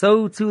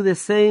 so too the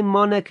same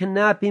Moneh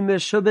cannot be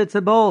Meshubet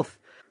to both.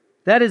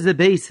 That is the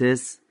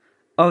basis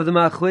of the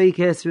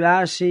Machlokes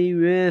Rashi,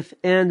 Rif,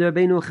 and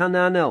Rabbeinu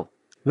Chanano.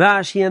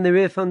 Rashi and the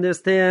Rif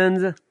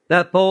understands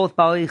that both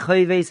Balei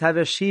Chayves have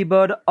a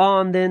Shibud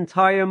on the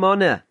entire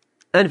Moneh.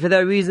 And for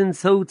that reason,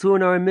 so too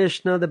in our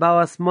Mishnah, the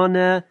Balas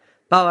Moneh,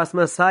 Balas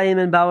Masayim,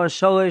 and Balas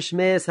Sholosh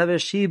Meis have a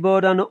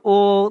Shibud on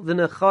all the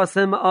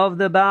Nechasim of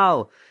the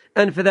Baal.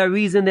 And for that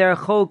reason, they are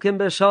Chokim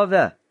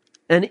B'Shaveh.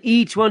 And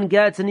each one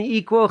gets an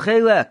equal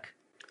Chelek.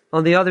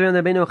 On the other hand,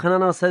 Rabbeinu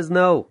Chananel says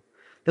no,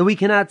 that we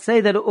cannot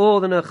say that all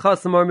the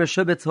Nechasim are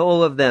Meshubet to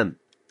all of them.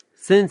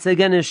 Since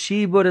again, a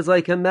Shibud is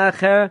like a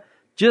Mecher,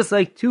 just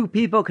like 2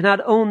 people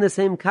cannot own the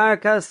same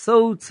karka,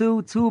 so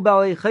too 2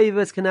 Balei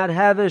Chayves cannot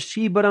have a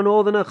Shibud on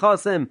all the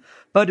Nechasim,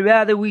 but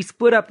rather we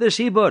split up the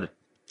Shibud.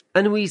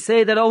 And we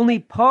say that only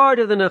part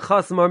of the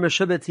Nechasim are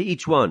Meshubet to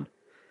each one.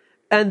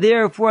 And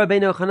therefore,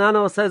 Rabbeinu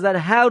Chananel says that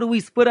how do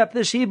we split up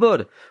the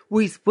Shibud?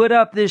 We split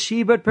up the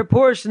Shibud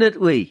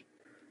proportionately.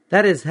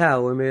 That is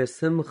how Meir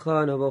Simcha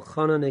and Rabbi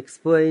Chanan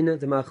explain the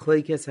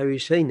Machlokes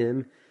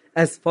Harishonim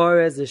as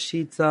far as the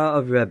Shita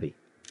of Rabbi.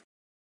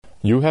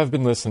 You have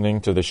been listening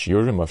to the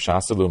Shiurim of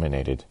Shas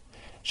Illuminated.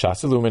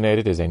 Shas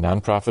Illuminated is a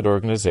non-profit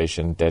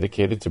organization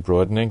dedicated to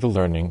broadening the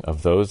learning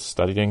of those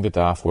studying the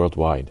Daf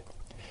worldwide.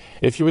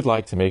 If you would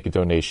like to make a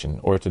donation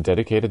or to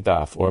dedicate a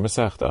daf or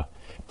masechta,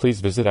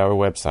 please visit our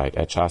website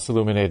at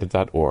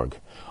shasilluminated.org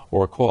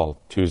or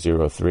call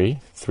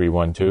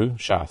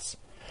 203-312-SHAS.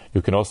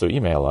 You can also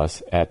email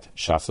us at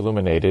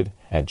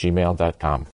shasilluminated@gmail.com.